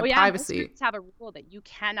ton of privacy. Most groups have a rule that you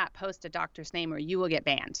cannot post a doctor's name or you will get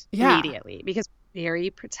banned immediately because very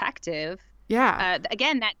protective. Yeah.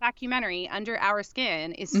 Again, that documentary Under Our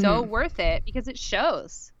Skin is so worth it because it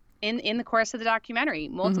shows in the course of the documentary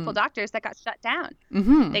multiple doctors that got shut down.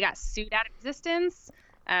 They got sued out of existence.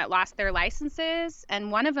 Lost their licenses, and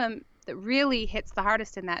one of them that really hits the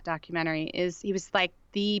hardest in that documentary is he was like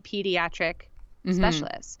the pediatric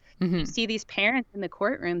specialist. You see these parents in the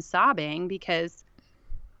courtroom sobbing because,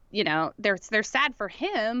 they're sad for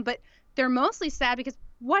him, but they're mostly sad because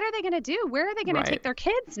what are they going to do? Where are they going to take their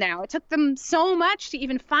kids now? It took them so much to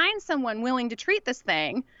even find someone willing to treat this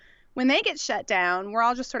thing. When they get shut down, we're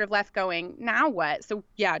all just sort of left going, now what? So,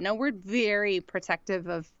 we're very protective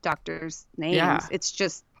of doctors' names. Yeah. It's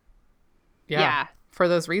just, for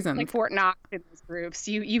those reasons. Like Fort Knox in those groups,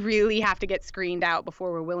 you really have to get screened out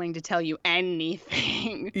before we're willing to tell you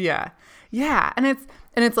anything. Yeah. And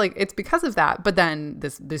it's like, it's because of that. But then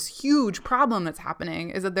this huge problem that's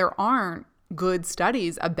happening is that there aren't good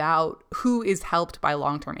studies about who is helped by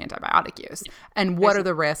long-term antibiotic use and what are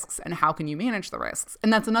the risks and how can you manage the risks.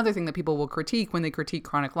 And that's another thing that people will critique when they critique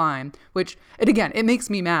chronic Lyme, which it makes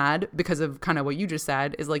me mad because of kind of what you just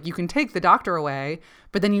said is like you can take the doctor away,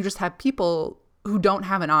 but then you just have people who don't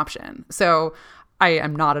have an option. So I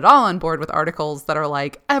am not at all on board with articles that are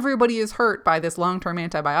like everybody is hurt by this long-term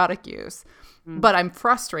antibiotic use. But I'm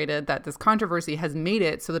frustrated that this controversy has made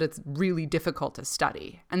it so that it's really difficult to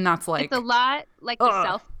study. And that's like... It's a lot like the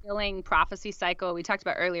self-fulfilling prophecy cycle we talked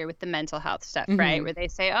about earlier with the mental health stuff, right? Where they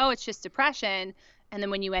say, oh, it's just depression. And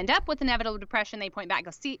then when you end up with inevitable depression, they point back and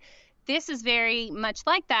go, see, this is very much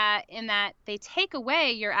like that in that they take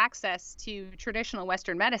away your access to traditional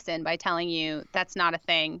Western medicine by telling you that's not a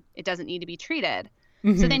thing. It doesn't need to be treated.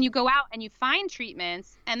 So then you go out and you find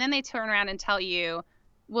treatments and then they turn around and tell you,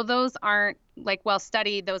 well, those aren't like well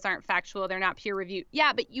studied. Those aren't factual. They're not peer reviewed.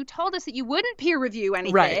 Yeah, but you told us that you wouldn't peer review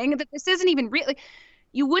anything, that this isn't even really.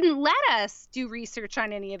 You wouldn't let us do research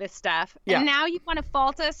on any of this stuff. Yeah. And now you want to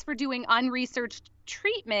fault us for doing unresearched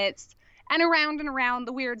treatments and around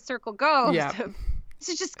the weird circle goes. Yeah. This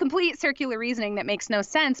is just complete circular reasoning that makes no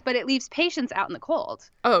sense, but it leaves patients out in the cold.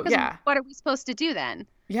 Oh, yeah. What are we supposed to do then?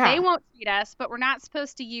 Yeah. They won't treat us, but we're not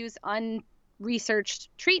supposed to use unresearched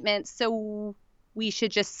treatments. So we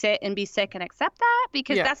should just sit and be sick and accept that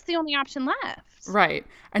because that's the only option left. Right.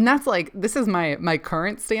 And that's like, this is my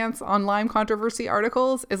current stance on Lyme controversy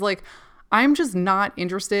articles is like, I'm just not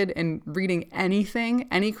interested in reading any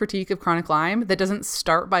critique of chronic Lyme that doesn't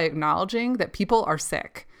start by acknowledging that people are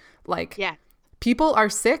sick. Like, people are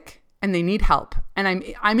sick and they need help. And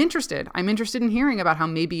I'm interested. I'm interested in hearing about how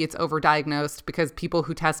maybe it's overdiagnosed because people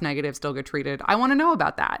who test negative still get treated. I want to know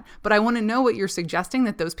about that. But I want to know what you're suggesting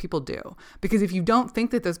that those people do. Because if you don't think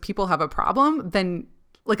that those people have a problem, then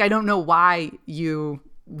like I don't know why you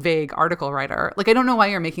vague article writer. Like I don't know why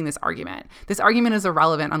you're making this argument. This argument is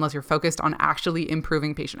irrelevant unless you're focused on actually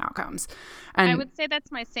improving patient outcomes. And I would say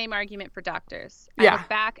that's my same argument for doctors. I look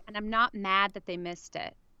back and I'm not mad that they missed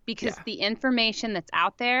it. Because the information that's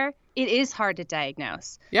out there, it is hard to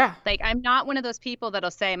diagnose. Yeah. Like, I'm not one of those people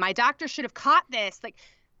that'll say, my doctor should have caught this. Like,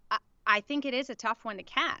 I think it is a tough one to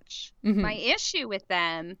catch. My issue with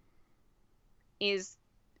them is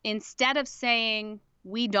instead of saying,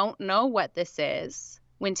 we don't know what this is,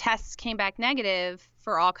 when tests came back negative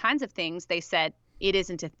for all kinds of things, they said, it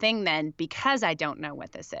isn't a thing then because I don't know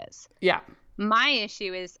what this is. Yeah. My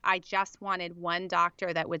issue is I just wanted one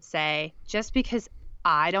doctor that would say, just because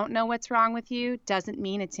I don't know what's wrong with you doesn't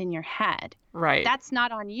mean it's in your head. Right. That's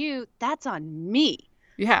not on you. That's on me.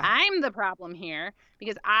 Yeah. I'm the problem here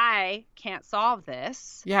because I can't solve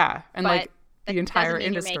this. Yeah. And like the entire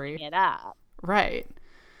industry. You're making it up. Right.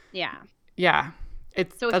 Yeah. Yeah.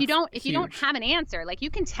 So if you don't have an answer, like you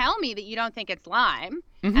can tell me that you don't think it's Lyme,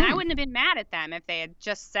 and I wouldn't have been mad at them if they had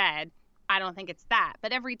just said, I don't think it's that.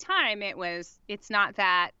 But every time it's not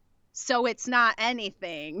that, so it's not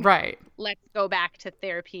anything. Right. Let's go back to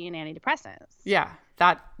therapy and antidepressants. Yeah.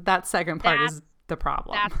 That second part is the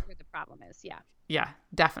problem. That's where the problem is. Yeah. Yeah,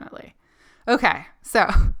 definitely. Okay. So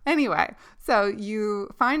anyway, so you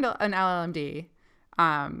find an LLMD,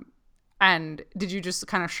 and did you just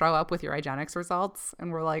kind of show up with your IGeneX results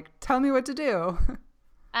and were like, tell me what to do?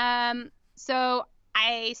 So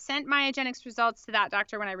I sent my IGeneX results to that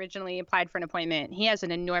doctor when I originally applied for an appointment. He has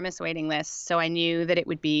an enormous waiting list, so I knew that it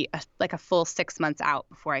would be a full 6 months out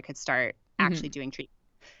before I could start actually doing treatment.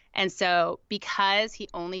 And so because he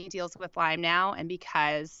only deals with Lyme now, and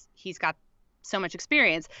because he's got so much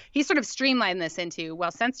experience, he sort of streamlined this into,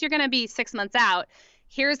 well, since you're going to be 6 months out,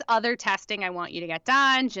 here's other testing I want you to get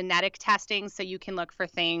done, genetic testing, so you can look for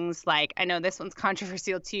things like, I know this one's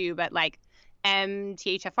controversial too, but like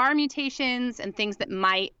MTHFR mutations and things that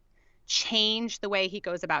might change the way he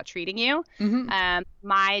goes about treating you.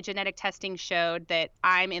 My genetic testing showed that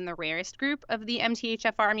I'm in the rarest group of the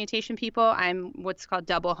MTHFR mutation people. I'm what's called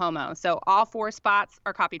double homo. So all 4 spots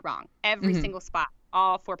are copied wrong. Every single spot,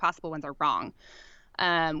 all 4 possible ones are wrong,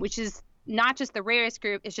 which is not just the rarest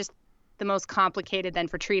group. It's just the most complicated then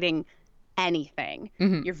for treating anything.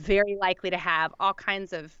 You're very likely to have all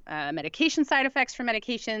kinds of medication side effects from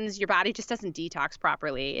medications. Your body just doesn't detox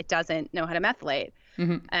properly. It doesn't know how to methylate,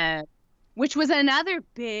 which was another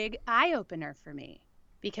big eye-opener for me,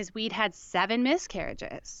 because we'd had 7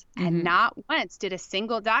 miscarriages and not once did a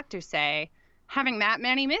single doctor say, having that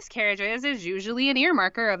many miscarriages is usually an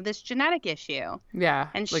earmarker of this genetic issue. Yeah,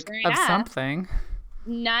 and like sure of enough, something.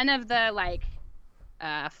 None of the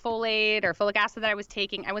folate or folic acid that I was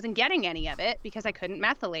taking, I wasn't getting any of it because I couldn't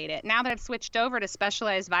methylate it. Now that I've switched over to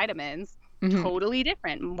specialized vitamins, totally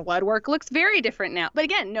different. Blood work looks very different now. But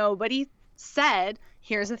again, nobody said,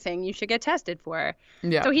 here's a thing you should get tested for.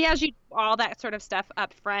 Yeah. So he has you do all that sort of stuff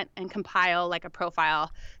up front and compile like a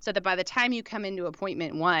profile so that by the time you come into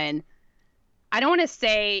appointment 1, I don't want to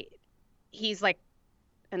say he's like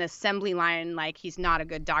an assembly line, like he's not a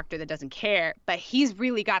good doctor that doesn't care, but he's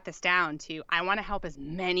really got this down to, I want to help as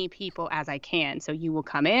many people as I can. So you will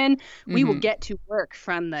come in, we will get to work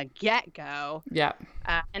from the get-go. Yeah.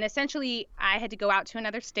 And essentially I had to go out to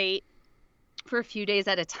another state for a few days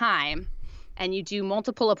at a time, and you do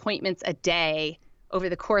multiple appointments a day over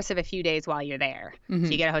the course of a few days while you're there. So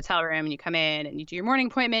you get a hotel room and you come in and you do your morning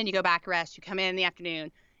appointment, you go back, rest, you come in the afternoon,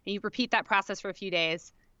 and you repeat that process for a few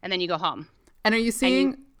days, and then you go home. And are you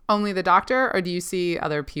seeing only the doctor, or do you see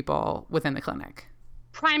other people within the clinic?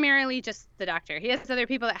 Primarily just the doctor. He has other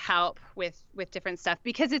people that help with different stuff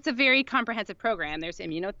because it's a very comprehensive program. There's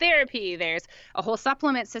immunotherapy. There's a whole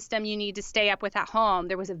supplement system you need to stay up with at home.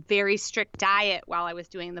 There was a very strict diet while I was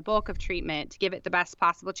doing the bulk of treatment to give it the best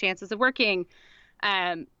possible chances of working.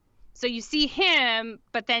 So you see him,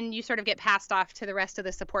 but then you sort of get passed off to the rest of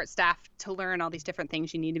the support staff to learn all these different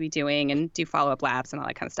things you need to be doing and do follow-up labs and all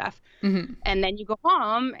that kind of stuff. And then you go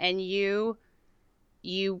home and you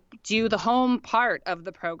do the home part of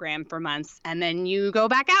the program for months, and then you go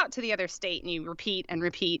back out to the other state and you repeat and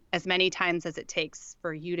repeat as many times as it takes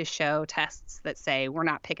for you to show tests that say we're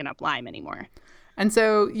not picking up Lyme anymore. And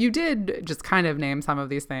so you did just kind of name some of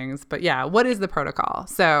these things, but yeah, what is the protocol?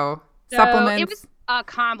 So supplements. It was a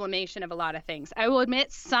combination of a lot of things. I will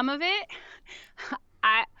admit some of it,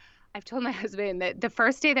 I've told my husband that the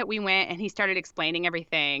first day that we went and he started explaining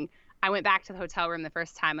everything, I went back to the hotel room the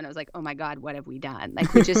first time and I was like, oh my God, what have we done?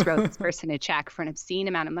 Like, we just wrote this person a check for an obscene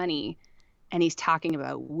amount of money, and he's talking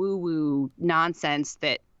about woo-woo nonsense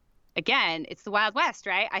that, again, it's the Wild West,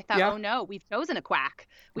 right? I thought, oh no, we've chosen a quack.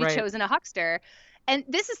 We've chosen a huckster. And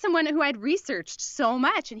this is someone who I'd researched so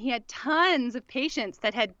much, and he had tons of patients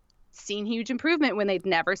that had seen huge improvement when they'd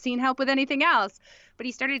never seen help with anything else. But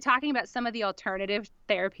he started talking about some of the alternative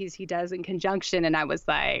therapies he does in conjunction, and I was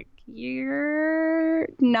like, you're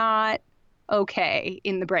not okay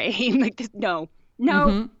in the brain. Like, this, no,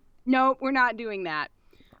 we're not doing that.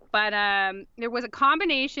 But there was a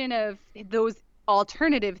combination of those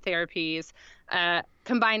alternative therapies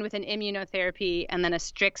combined with an immunotherapy and then a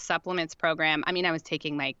strict supplements program. I mean, I was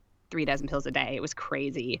taking like 3 dozen pills a day. It was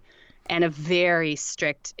crazy. And a very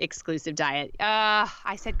strict exclusive diet.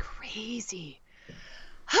 I said crazy.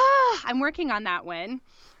 I'm working on that one.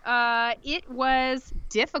 It was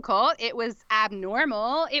difficult. It was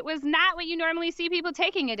abnormal. It was not what you normally see people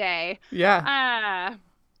taking a day. Yeah.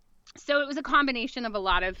 So it was a combination of a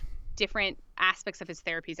lot of different aspects of his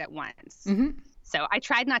therapies at once. So I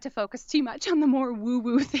tried not to focus too much on the more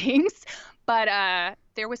woo-woo things, but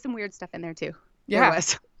there was some weird stuff in there too. Yeah. There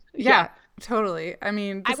was. Yeah, totally. I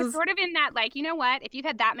mean, I was sort of in that, like, you know what? If you've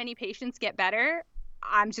had that many patients get better,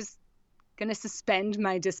 I'm just going to suspend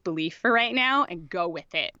my disbelief for right now and go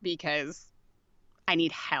with it because I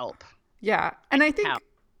need help. Yeah. And I think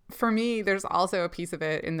for me, there's also a piece of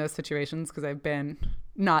it in those situations because I've been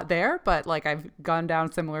not there, but like I've gone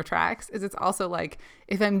down similar tracks, is it's also like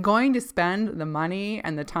if I'm going to spend the money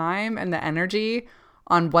and the time and the energy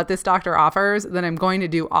on what this doctor offers, then I'm going to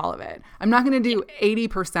do all of it. I'm not going to do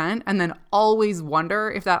 80% and then always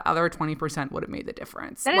wonder if that other 20% would have made the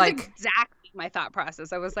difference. That is exactly my thought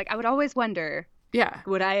process. I was like, I would always wonder,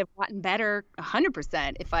 would I have gotten better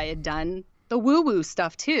 100% if I had done the woo-woo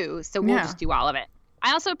stuff too? So we'll just do all of it.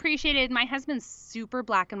 I also appreciated my husband's super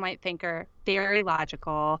black and white thinker, very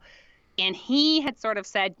logical. And he had sort of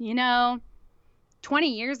said, 20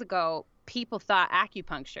 years ago, people thought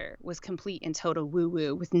acupuncture was complete and total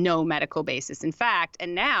woo-woo with no medical basis. In fact,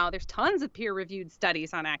 and now there's tons of peer-reviewed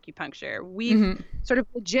studies on acupuncture. We've sort of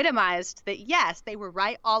legitimized that, yes, they were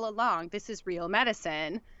right all along. This is real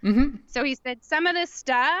medicine. So he said some of this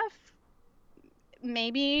stuff,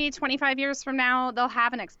 maybe 25 years from now, they'll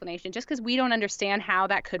have an explanation. Just because we don't understand how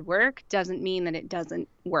that could work doesn't mean that it doesn't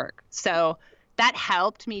work. So that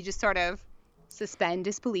helped me just sort of suspend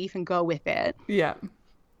disbelief and go with it.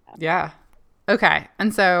 Yeah. Okay.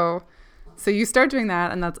 And so you start doing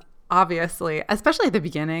that, and that's obviously, especially at the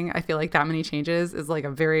beginning, I feel like that many changes is like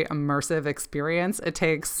a very immersive experience. It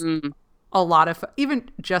takes a lot of, even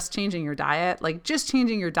just changing your diet,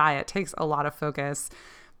 takes a lot of focus,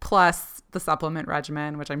 plus the supplement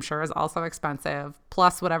regimen, which I'm sure is also expensive,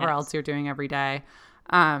 plus whatever else you're doing every day.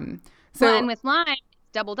 And with Lyme, it's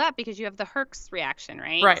doubled up because you have the Herx reaction,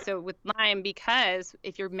 right? Right. So with Lyme, because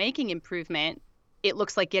if you're making improvement, it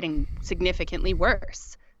looks like getting significantly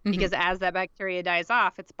worse because as that bacteria dies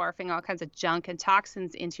off, it's barfing all kinds of junk and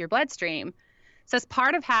toxins into your bloodstream. So it's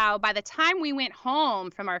part of how by the time we went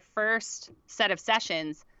home from our first set of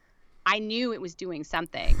sessions, I knew it was doing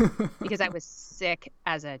something because I was sick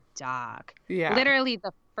as a dog. Yeah. Literally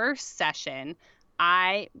the first session,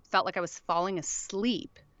 I felt like I was falling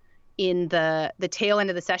asleep. In the tail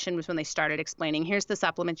end of the session was when they started explaining, here's the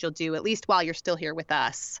supplements you'll do, at least while you're still here with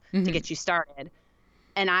us to get you started.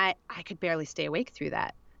 And I could barely stay awake through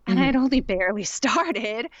that. And I had only barely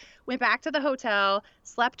started, went back to the hotel,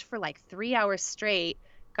 slept for like 3 hours straight,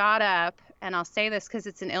 got up, and I'll say this because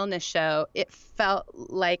it's an illness show, it felt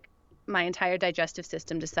like my entire digestive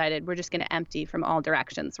system decided we're just going to empty from all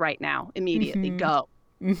directions right now, immediately, go.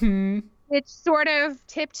 It sort of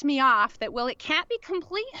tipped me off that, well, it can't be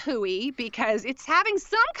complete hooey because it's having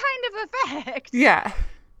some kind of effect. Yeah.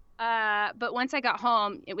 But once I got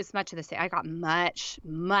home, it was much of the same. I got much,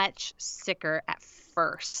 much sicker at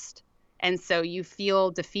first. And so you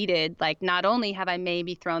feel defeated. Like, not only have I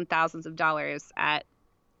maybe thrown thousands of dollars at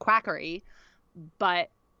quackery, but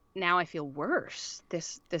now I feel worse.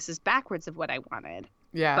 This is backwards of what I wanted.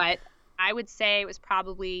 Yeah. But I would say it was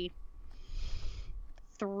probably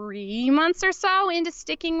 3 months or so into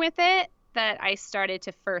sticking with it that I started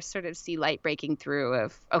to first sort of see light breaking through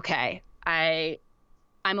of, okay,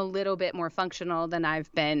 I'm a little bit more functional than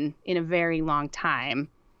I've been in a very long time.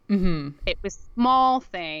 It was small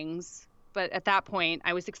things, but at that point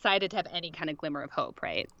I was excited to have any kind of glimmer of hope,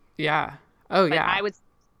 right? Yeah. Oh, but yeah. I was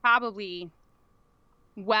probably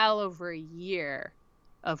well over a year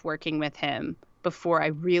of working with him before I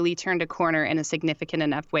really turned a corner in a significant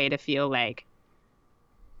enough way to feel like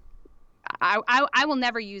I will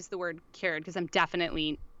never use the word cured because I'm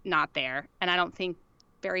definitely not there. And I don't think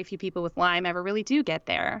very few people with Lyme ever really do get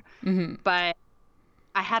there. But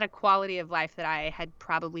I had a quality of life that I had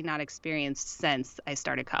probably not experienced since I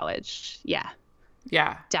started college. Yeah.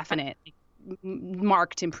 Definite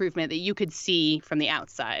marked improvement that you could see from the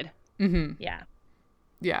outside. Yeah.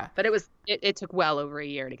 But it took well over a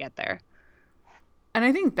year to get there. And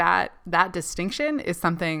I think that distinction is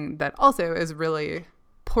something that also is really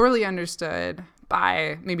poorly understood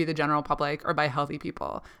by maybe the general public or by healthy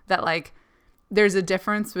people, that like there's a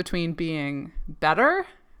difference between being better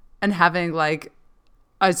and having like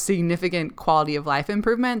a significant quality of life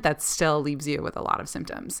improvement that still leaves you with a lot of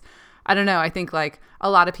symptoms. I don't know. I think like a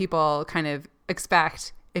lot of people kind of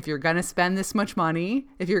expect if you're going to spend this much money,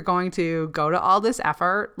 if you're going to go to all this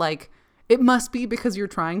effort, like it must be because you're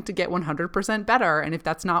trying to get 100% better. And if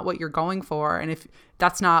that's not what you're going for, and if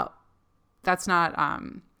that's not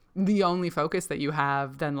the only focus that you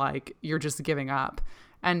have, then like you're just giving up.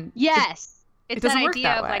 And yes, it's that idea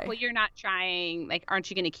that of way. like, well, you're not trying, like, aren't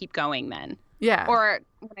you going to keep going then? Yeah. Or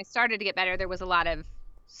when I started to get better, there was a lot of,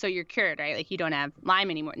 so you're cured, right? Like you don't have Lyme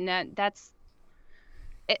anymore. No, that's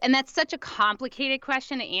such a complicated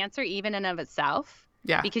question to answer even in of itself.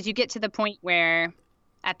 Yeah. Because you get to the point where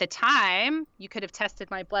At the time, you could have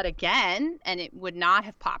tested my blood again and it would not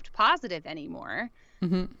have popped positive anymore.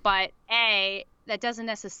 Mm-hmm. But A, that doesn't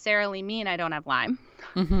necessarily mean I don't have Lyme.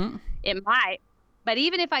 Mm-hmm. It might. But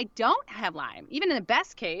even if I don't have Lyme, even in the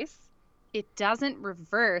best case, it doesn't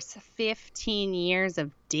reverse 15 years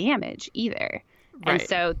of damage either. Right. And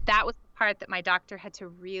so that was the part that my doctor had to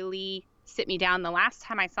really sit me down the last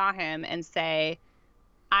time I saw him and say,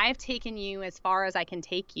 I've taken you as far as I can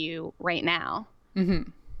take you right now. Mm-hmm.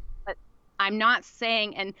 But I'm not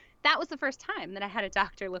saying, and that was the first time that I had a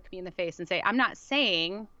doctor look me in the face and say, I'm not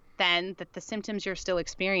saying then that the symptoms you're still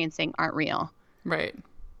experiencing aren't real. Right.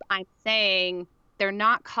 I'm saying they're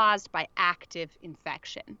not caused by active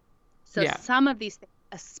infection. So some of these things,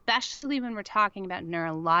 especially when we're talking about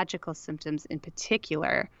neurological symptoms in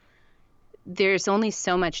particular, there's only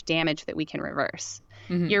so much damage that we can reverse.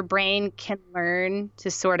 Mm-hmm. Your brain can learn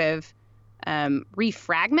to sort of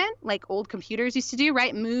refragment like old computers used to do,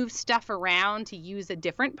 right? Move stuff around to use a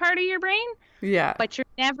different part of your brain. Yeah. But you're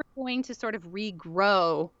never going to sort of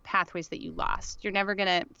regrow pathways that you lost. You're never going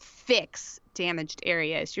to fix damaged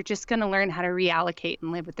areas. You're just going to learn how to reallocate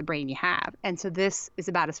and live with the brain you have. And so this is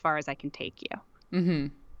about as far as I can take you. Mm-hmm.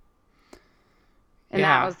 And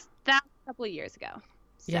that was a couple of years ago.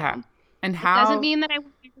 So yeah. And how? It doesn't mean that I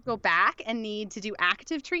want to go back and need to do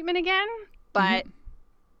active treatment again, but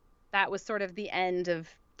that was sort of the end of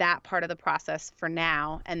that part of the process for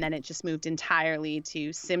now. And then it just moved entirely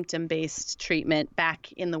to symptom-based treatment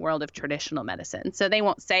back in the world of traditional medicine. So they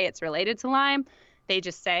won't say it's related to Lyme. They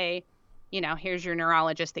just say, here's your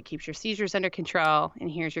neurologist that keeps your seizures under control, and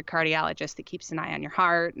here's your cardiologist that keeps an eye on your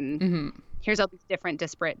heart, and here's all these different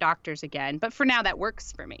disparate doctors again. But for now, that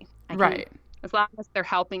works for me. Right. As long as they're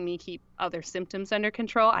helping me keep other symptoms under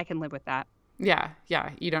control, I can live with that. Yeah.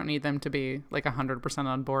 You don't need them to be like 100%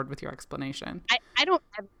 on board with your explanation. I don't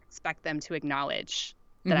ever expect them to acknowledge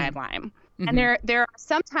that I have Lyme. And there are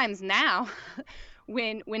sometimes now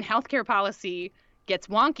when healthcare policy gets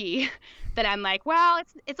wonky that I'm like, well,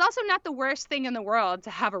 it's also not the worst thing in the world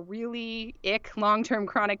to have a really long-term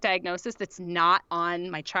chronic diagnosis that's not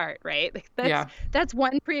on my chart, right? That's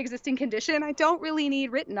one pre-existing condition I don't really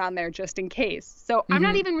need written on there just in case. So I'm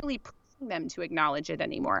not even really pushing them to acknowledge it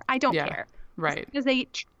anymore. I don't care. Right. Because they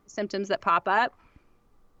treat symptoms that pop up.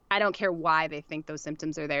 I don't care why they think those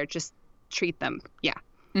symptoms are there. Just treat them. Yeah.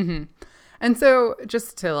 Mm-hmm. And so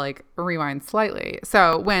just to like rewind slightly.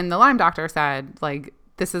 So when the Lyme doctor said, like,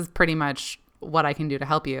 this is pretty much what I can do to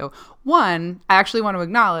help you. One, I actually want to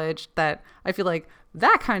acknowledge that I feel like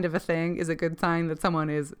that kind of a thing is a good sign that someone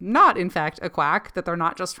is not, in fact, a quack, that they're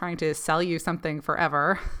not just trying to sell you something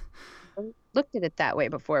forever. I looked at it that way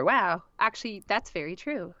before. Wow. Actually, that's very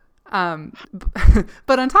true.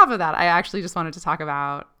 But on top of that, I actually just wanted to talk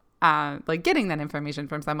about like getting that information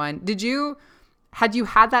from someone. Had you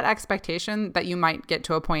had that expectation that you might get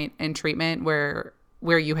to a point in treatment where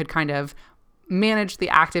you had kind of managed the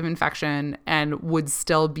active infection and would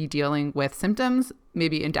still be dealing with symptoms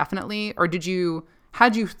maybe indefinitely? Or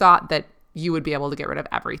had you thought that you would be able to get rid of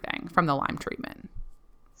everything from the Lyme treatment?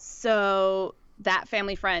 So that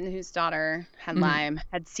family friend whose daughter had Lyme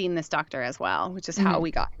had seen this doctor as well, which is how we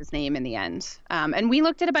got his name in the end. And we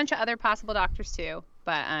looked at a bunch of other possible doctors too,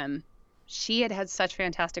 but she had such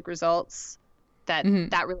fantastic results that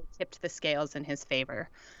that really tipped the scales in his favor.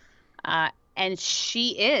 And she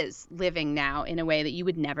is living now in a way that you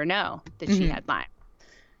would never know that she had Lyme.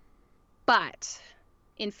 But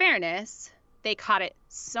in fairness, they caught it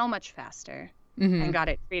so much faster and got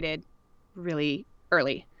it treated really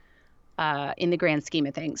early in the grand scheme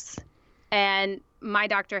of things. And my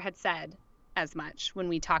doctor had said as much when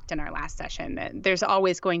we talked in our last session that there's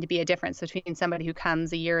always going to be a difference between somebody who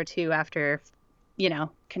comes a year or two after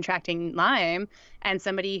contracting Lyme and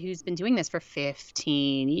somebody who's been doing this for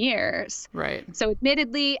 15 years. Right. So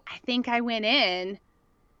admittedly, I think I went in,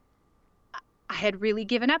 I had really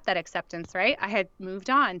given up that acceptance, right? I had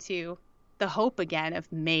moved on to the hope again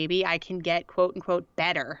of maybe I can get quote unquote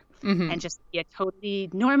better and just be a totally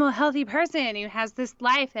normal, healthy person who has this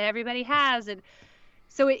life that everybody has. And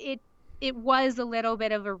so it was a little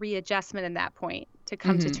bit of a readjustment at that point to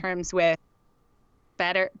come to terms with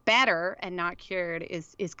better and not cured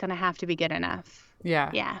is going to have to be good enough.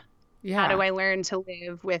 Yeah. How do I learn to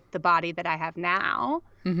live with the body that I have now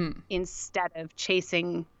instead of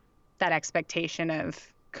chasing that expectation of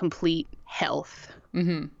complete health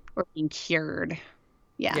or being cured?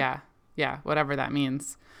 Yeah. Whatever that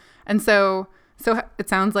means. And so it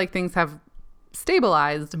sounds like things have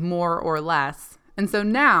stabilized more or less. And so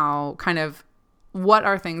now kind of what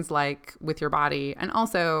are things like with your body? And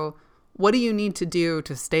also, what do you need to do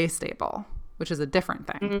to stay stable, which is a different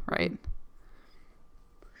thing, right?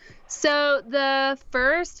 So the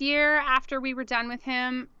first year after we were done with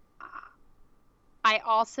him, I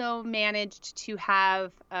also managed to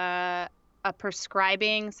have a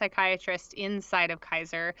prescribing psychiatrist inside of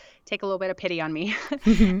Kaiser take a little bit of pity on me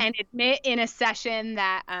and admit in a session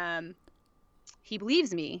that he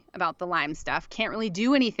believes me about the Lyme stuff. Can't really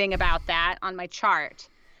do anything about that on my chart.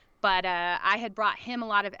 But I had brought him a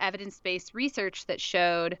lot of evidence-based research that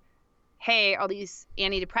showed, hey, all these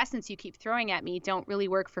antidepressants you keep throwing at me don't really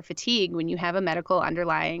work for fatigue when you have a medical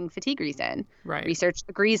underlying fatigue reason. Right. Research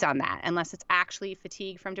agrees on that. Unless it's actually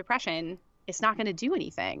fatigue from depression, it's not going to do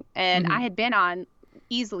anything. And I had been on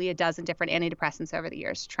easily a dozen different antidepressants over the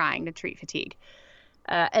years trying to treat fatigue.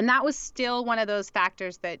 And that was still one of those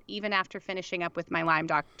factors that even after finishing up with my Lyme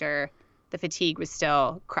doctor, the fatigue was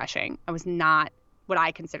still crushing. I was not what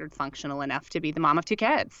I considered functional enough to be the mom of two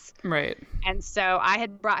kids. Right. And so I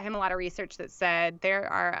had brought him a lot of research that said there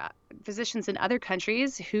are physicians in other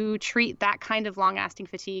countries who treat that kind of long-lasting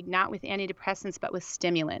fatigue not with antidepressants but with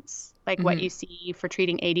stimulants, like what you see for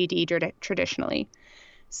treating ADD traditionally.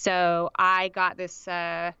 So I got this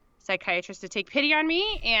psychiatrist to take pity on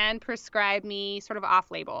me and prescribe me sort of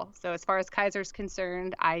off-label. So as far as Kaiser's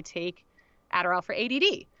concerned, I take Adderall for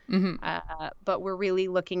ADD. But we're really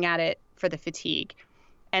looking at it for the fatigue.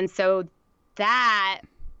 And so that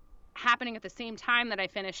happening at the same time that I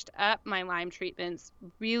finished up my Lyme treatments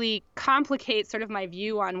really complicates sort of my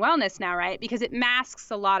view on wellness now, right? Because it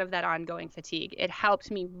masks a lot of that ongoing fatigue. It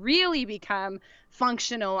helped me really become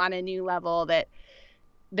functional on a new level, that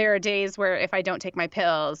there are days where if I don't take my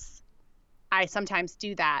pills, I sometimes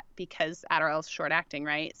do that because Adderall is short acting,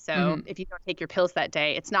 right? So if you don't take your pills that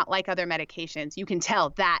day, it's not like other medications. You can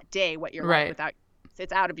tell that day what you're like without,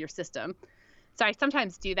 it's out of your system. So I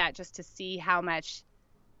sometimes do that just to see how much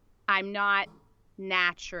I'm not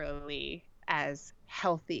naturally as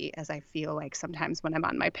healthy as I feel like sometimes when I'm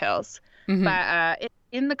on my pills. But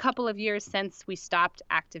in the couple of years since we stopped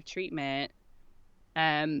active treatment,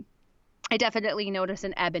 I definitely notice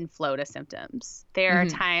an ebb and flow to symptoms. There are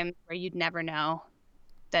times where you'd never know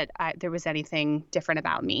that there was anything different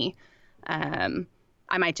about me.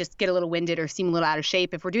 I might just get a little winded or seem a little out of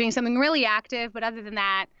shape if we're doing something really active. But other than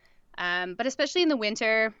that, but especially in the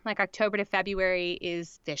winter, like October to February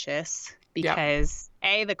is vicious because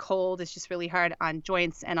the cold is just really hard on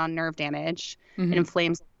joints and on nerve damage. It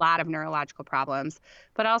inflames a lot of neurological problems,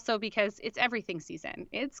 but also because it's everything season.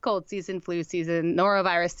 It's cold season, flu season,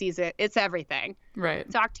 norovirus season. It's everything.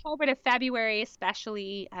 Right. So October to February,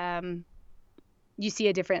 especially, you see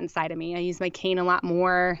a different side of me. I use my cane a lot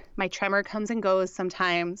more. My tremor comes and goes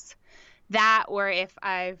sometimes. That, or if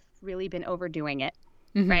I've really been overdoing it,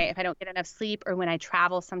 right? If I don't get enough sleep, or when I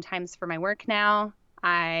travel sometimes for my work now,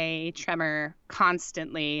 I tremor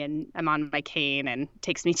constantly and I'm on my cane and it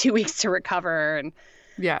takes me 2 weeks to recover. And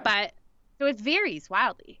but so it varies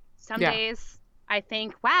wildly. Some days I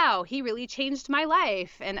think, wow, he really changed my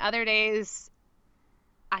life. And other days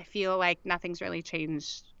I feel like nothing's really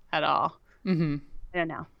changed at all. I don't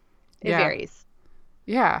know. It varies.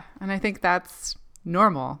 Yeah. And I think that's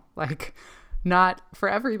normal. Like, not for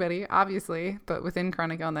everybody, obviously, but within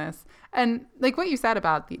chronic illness. And like what you said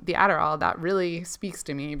about the Adderall, that really speaks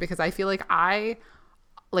to me, because I feel like I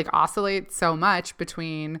oscillate so much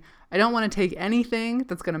between, I don't want to take anything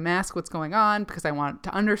that's going to mask what's going on because I want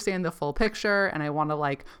to understand the full picture and I want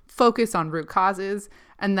to focus on root causes.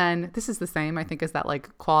 And then this is the same, I think, as that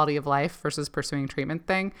quality of life versus pursuing treatment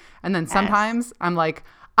thing. And then sometimes I'm like,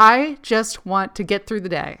 I just want to get through the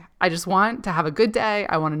day. I just want to have a good day.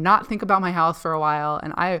 I want to not think about my health for a while.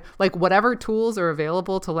 And I whatever tools are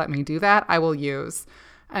available to let me do that, I will use.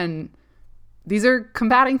 And these are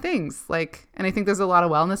combating things. And I think there's a lot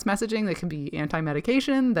of wellness messaging that can be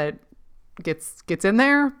anti-medication that gets in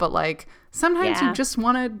there. But sometimes you just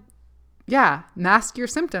want to, mask your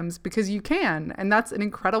symptoms because you can. And that's an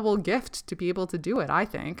incredible gift to be able to do it, I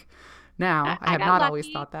think. Now, I have not always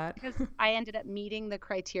thought that. Because I ended up meeting the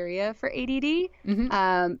criteria for ADD.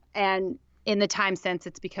 And in the time since,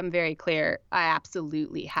 it's become very clear I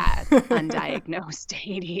absolutely had undiagnosed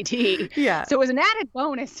ADD. Yeah. So it was an added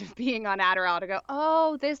bonus of being on Adderall to go,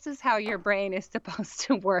 oh, this is how your brain is supposed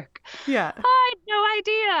to work. Yeah. I had no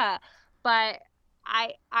idea. But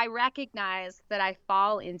I recognize that I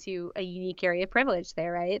fall into a unique area of privilege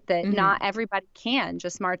there, right? That not everybody can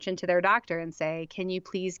just march into their doctor and say, can you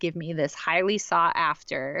please give me this highly sought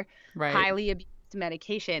after, highly abused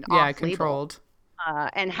medication off-label, controlled.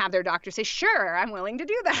 And have their doctor say, sure, I'm willing to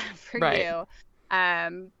do that for you.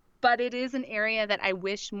 But it is an area that I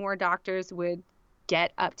wish more doctors would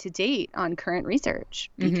get up to date on current research,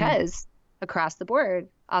 because across the board.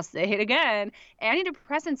 I'll say it again.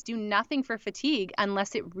 Antidepressants do nothing for fatigue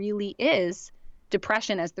unless it really is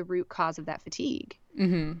depression as the root cause of that fatigue.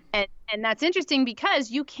 Mm-hmm. And that's interesting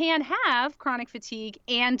because you can have chronic fatigue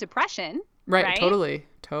and depression. Right. Totally.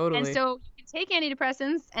 And so you can take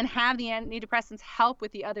antidepressants and have the antidepressants help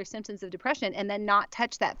with the other symptoms of depression and then not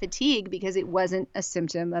touch that fatigue because it wasn't a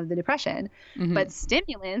symptom of the depression. Mm-hmm. But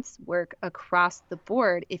stimulants work across the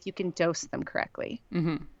board if you can dose them correctly.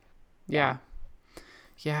 Mm-hmm. Yeah.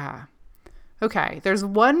 Okay. There's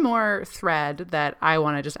one more thread that I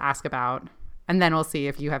want to just ask about, and then we'll see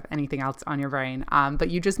if you have anything else on your brain. But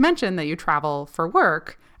you just mentioned that you travel for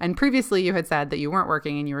work. And previously you had said that you weren't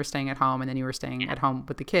working and you were staying at home, and then you were staying at home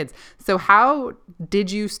with the kids. So how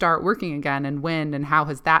did you start working again, and when, and how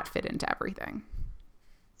has that fit into everything?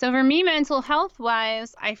 So for me, mental health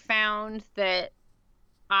wise, I found that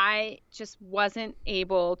I just wasn't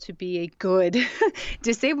able to be a good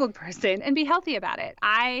disabled person and be healthy about it.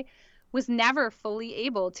 I was never fully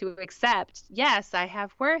able to accept, yes, I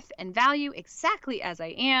have worth and value exactly as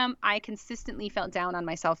I am. I consistently felt down on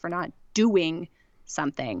myself for not doing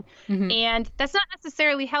something. Mm-hmm. And that's not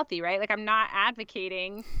necessarily healthy, right? Like, I'm not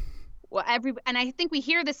advocating and I think we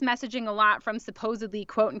hear this messaging a lot from supposedly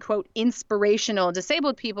quote unquote inspirational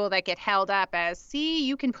disabled people that get held up as, see,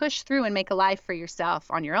 you can push through and make a life for yourself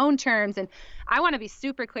on your own terms. And I want to be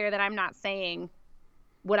super clear that I'm not saying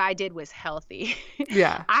what I did was healthy.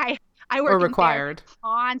 Yeah. I work or required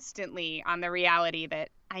constantly on the reality that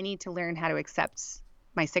I need to learn how to accept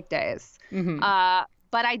my sick days. Mm-hmm.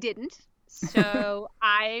 But I didn't. So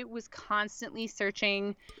I was constantly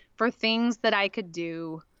searching for things that I could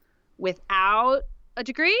do without a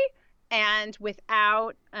degree and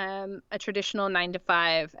without a traditional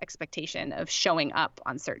 9-to-5 expectation of showing up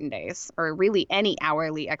on certain days, or really any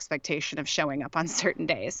hourly expectation of showing up on certain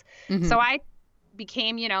days. Mm-hmm. So I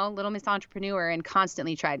became, Little Miss Entrepreneur and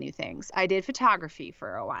constantly tried new things. I did photography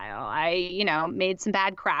for a while. I, made some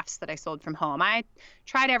bad crafts that I sold from home. I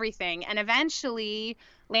tried everything and eventually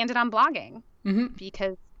landed on blogging mm-hmm.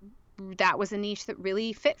 because that was a niche that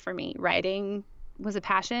really fit for me. Writing was a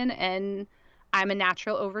passion, and I'm a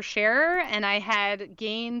natural oversharer, and I had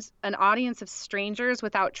gained an audience of strangers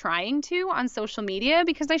without trying to on social media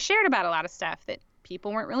because I shared about a lot of stuff that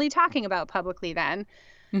people weren't really talking about publicly then.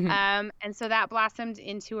 Mm-hmm. And so that blossomed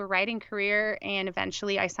into a writing career, and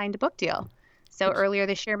eventually I signed a book deal. So earlier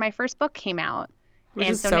this year, my first book came out. Which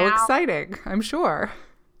and is so exciting, I'm sure.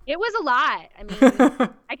 It was a lot. I mean,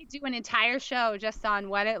 I could do an entire show just on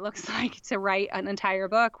what it looks like to write an entire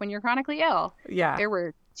book when you're chronically ill. Yeah. There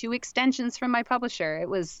were 2 extensions from my publisher. It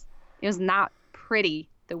was not pretty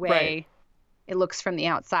the way it looks from the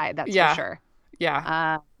outside, that's for sure.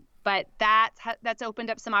 Yeah. But that's opened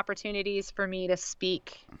up some opportunities for me to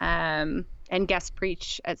speak and guest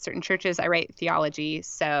preach at certain churches. I write theology,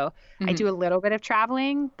 so I do a little bit of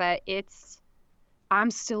traveling, but I'm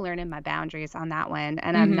still learning my boundaries on that one,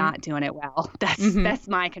 and I'm not doing it well. That's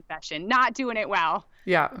my confession. Not doing it well.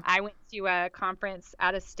 Yeah. I went to a conference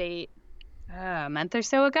out of state a month or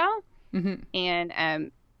so ago,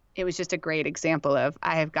 and it was just a great example of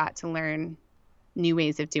I have got to learn new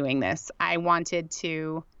ways of doing this. I wanted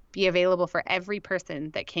to be available for every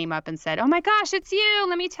person that came up and said, oh my gosh, it's you.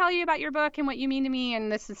 Let me tell you about your book and what you mean to me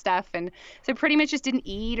and this and stuff. And so pretty much just didn't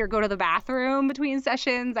eat or go to the bathroom between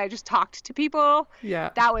sessions. I just talked to people. Yeah.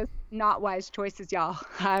 That was not wise choices, y'all.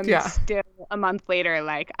 I'm still a month later,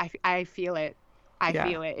 like I feel it. I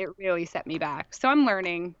feel it. It really set me back. So I'm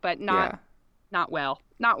learning, but not well.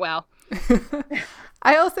 Not well.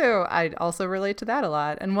 I also relate to that a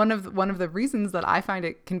lot. And one of the reasons that I find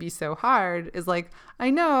it can be so hard is, like, I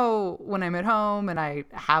know when I'm at home and I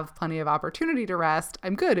have plenty of opportunity to rest,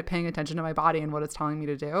 I'm good at paying attention to my body and what it's telling me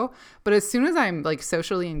to do. But as soon as I'm, like,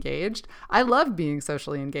 socially engaged, I love being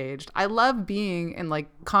socially engaged. I love being in, like,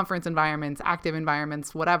 conference environments, active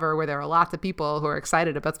environments, whatever, where there are lots of people who are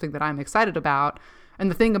excited about something that I'm excited about. And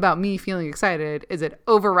the thing about me feeling excited is it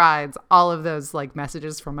overrides all of those, like,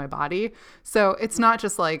 messages from my body. So it's not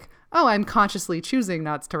just like, oh, I'm consciously choosing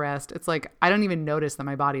not to rest. It's like, I don't even notice that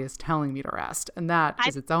my body is telling me to rest. And that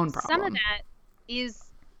is its own problem. Some of that is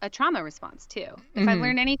a trauma response too. If I've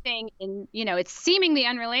learned anything in, it's seemingly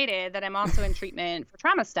unrelated that I'm also in treatment for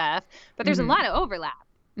trauma stuff, but there's a lot of overlap.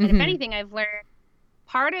 And if anything, I've learned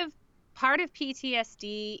part of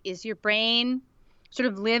PTSD is your brain sort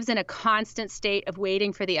of lives in a constant state of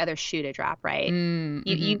waiting for the other shoe to drop, right?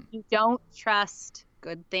 You don't trust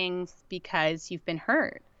good things because you've been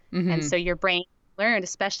hurt. And so your brain learned,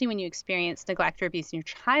 especially when you experience neglect or abuse in your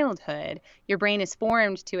childhood, your brain is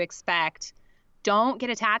formed to expect, don't get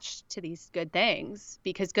attached to these good things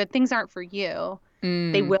because good things aren't for you.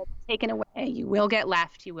 They will taken away. You will get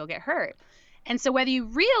left. You will get hurt. And so whether you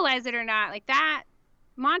realize it or not, like that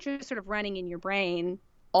mantra is sort of running in your brain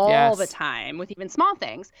all the time with even small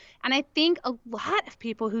things. And I think a lot of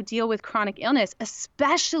people who deal with chronic illness,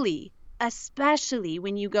 especially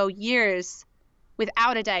when you go years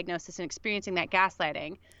without a diagnosis and experiencing that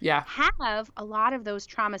gaslighting, have a lot of those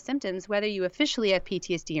trauma symptoms, whether you officially have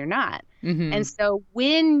PTSD or not. And so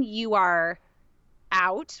when you are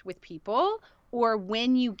out with people, or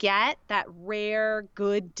when you get that rare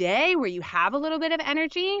good day where you have a little bit of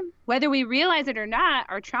energy, whether we realize it or not,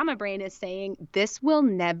 our trauma brain is saying, this will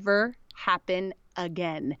never happen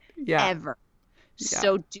again, ever.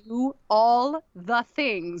 So do all the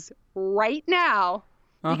things right now,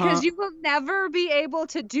 because you will never be able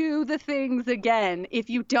to do the things again if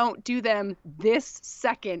you don't do them this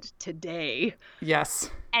second today. Yes.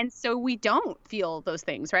 And so we don't feel those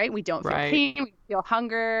things, right? We don't feel pain, we feel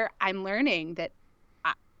hunger. I'm learning that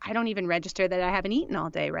I don't even register that I haven't eaten all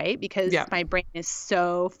day, right? Because my brain is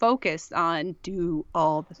so focused on do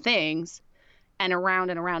all the things. And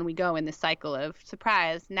around we go in this cycle of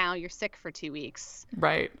surprise. Now you're sick for 2 weeks.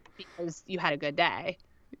 Right. Because you had a good day.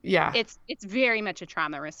 Yeah. It's very much a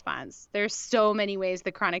trauma response. There's so many ways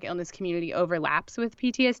the chronic illness community overlaps with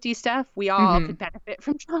PTSD stuff. We all could benefit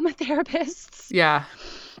from trauma therapists. Yeah.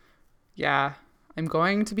 Yeah. I'm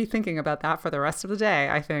going to be thinking about that for the rest of the day,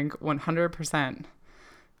 I think, 100%.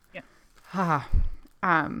 Yeah.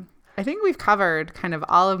 I think we've covered kind of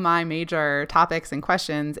all of my major topics and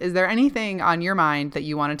questions. Is there anything on your mind that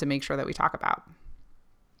you wanted to make sure that we talk about?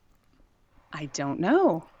 I don't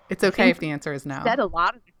know. It's okay if the answer is no. Said a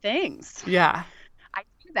lot of the things. Yeah. I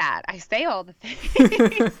do that. I say all the things.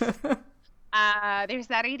 There's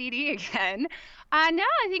that ADD again. No,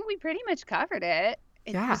 I think we pretty much covered it.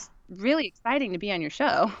 It's just really exciting to be on your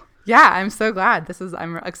show. Yeah, I'm so glad.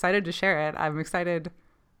 I'm excited to share it. I'm excited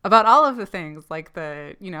about all of the things, like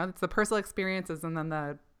it's the personal experiences and then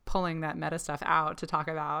the pulling that meta stuff out to talk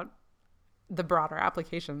about the broader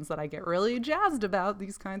applications that I get really jazzed about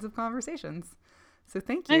these kinds of conversations. So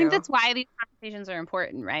thank you. I think that's why these conversations are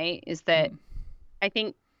important, right? Is that I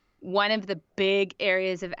think one of the big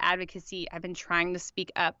areas of advocacy I've been trying to speak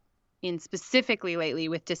up in specifically lately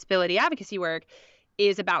with disability advocacy work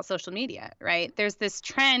is about social media, right? There's this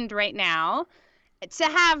trend right now to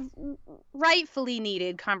have rightfully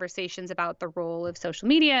needed conversations about the role of social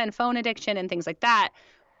media and phone addiction and things like that.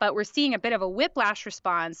 But we're seeing a bit of a whiplash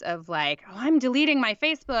response of like, oh, I'm deleting my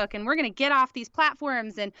Facebook and we're going to get off these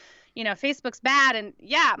platforms and, Facebook's bad. And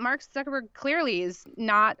Mark Zuckerberg clearly is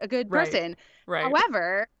not a good person. Right.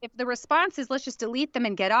 However, if the response is let's just delete them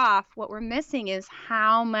and get off, what we're missing is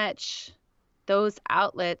how much those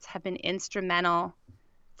outlets have been instrumental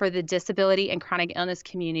for the disability and chronic illness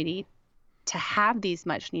community to have these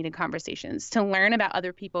much needed conversations, to learn about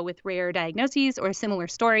other people with rare diagnoses or similar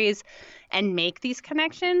stories and make these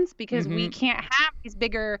connections, because we can't have these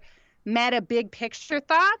bigger meta big picture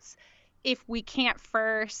thoughts if we can't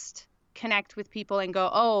first connect with people and go,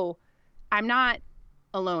 oh, I'm not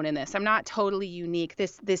alone in this. I'm not totally unique.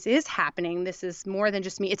 This is happening. This is more than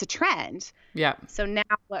just me. It's a trend. Yeah. So now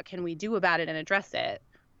what can we do about it and address it?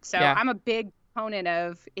 So I'm a big proponent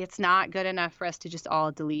of it's not good enough for us to just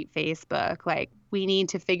all delete Facebook. Like we need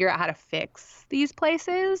to figure out how to fix these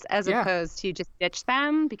places as opposed to just ditch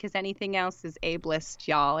them, because anything else is ableist,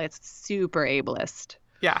 y'all. It's super ableist.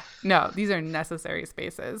 Yeah, no, these are necessary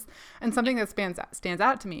spaces. And something that stands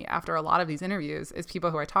out to me after a lot of these interviews is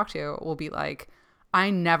people who I talk to will be like,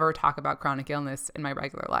 I never talk about chronic illness in my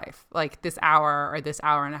regular life. Like this hour or this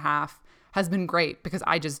hour and a half has been great because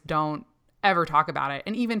I just don't ever talk about it.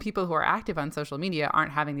 And even people who are active on social media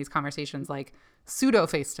aren't having these conversations like pseudo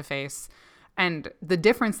face-to-face. And the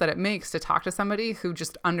difference that it makes to talk to somebody who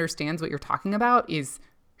just understands what you're talking about is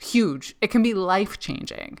huge. It can be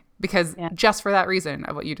life-changing because just for that reason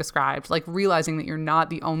of what you described, like realizing that you're not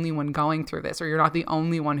the only one going through this or you're not the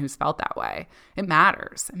only one who's felt that way. It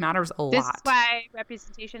matters. It matters a lot. This is why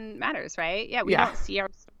representation matters, right? Yeah, we don't see our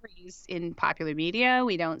stories in popular media.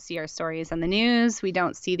 We don't see our stories on the news. We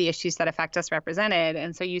don't see the issues that affect us represented.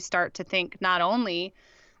 And so you start to think not only,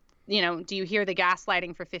 do you hear the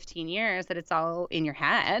gaslighting for 15 years that it's all in your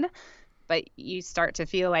head, but you start to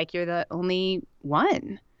feel like you're the only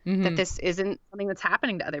one. That this isn't something that's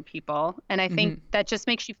happening to other people. And I think that just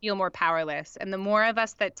makes you feel more powerless. And the more of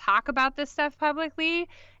us that talk about this stuff publicly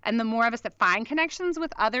and the more of us that find connections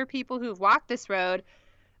with other people who've walked this road,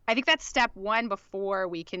 I think that's step one before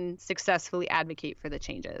we can successfully advocate for the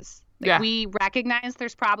changes. We recognize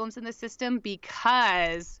there's problems in the system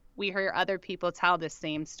because we hear other people tell the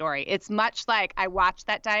same story. It's much like I watched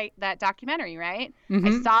that documentary, right?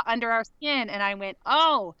 I saw Under Our Skin and I went,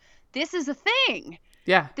 oh, this is a thing.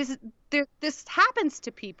 Yeah. This happens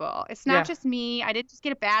to people. It's not just me. I didn't just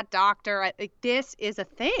get a bad doctor. This is a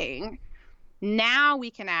thing. Now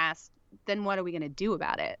we can ask, then what are we going to do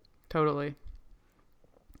about it? Totally.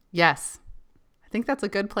 Yes. I think that's a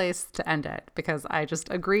good place to end it because I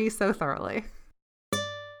just agree so thoroughly.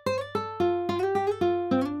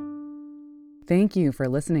 Thank you for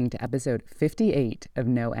listening to episode 58 of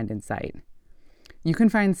No End in Sight. You can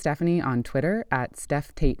find Stephanie on Twitter at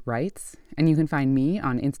Steph Tate Writes, and you can find me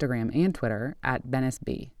on Instagram and Twitter at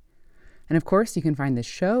BennisB. And of course, you can find the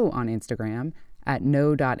show on Instagram at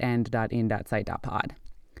no.end.in.sight.pod.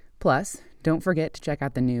 Plus, don't forget to check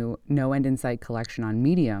out the new No End in Sight collection on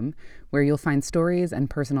Medium, where you'll find stories and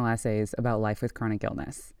personal essays about life with chronic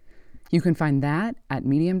illness. You can find that at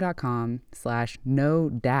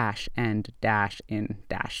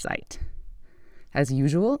medium.com/no-end-in-sight. As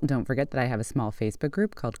usual, don't forget that I have a small Facebook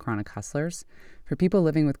group called Chronic Hustlers for people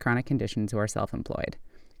living with chronic conditions who are self-employed.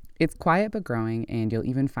 It's quiet but growing, and you'll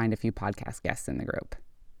even find a few podcast guests in the group.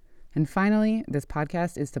 And finally, this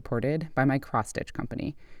podcast is supported by my cross-stitch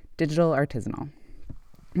company, Digital Artisanal.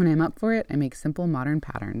 When I'm up for it, I make simple modern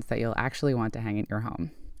patterns that you'll actually want to hang in your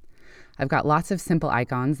home. I've got lots of simple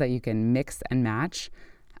icons that you can mix and match,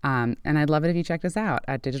 and I'd love it if you checked us out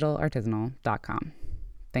at digitalartisanal.com.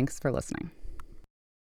 Thanks for listening.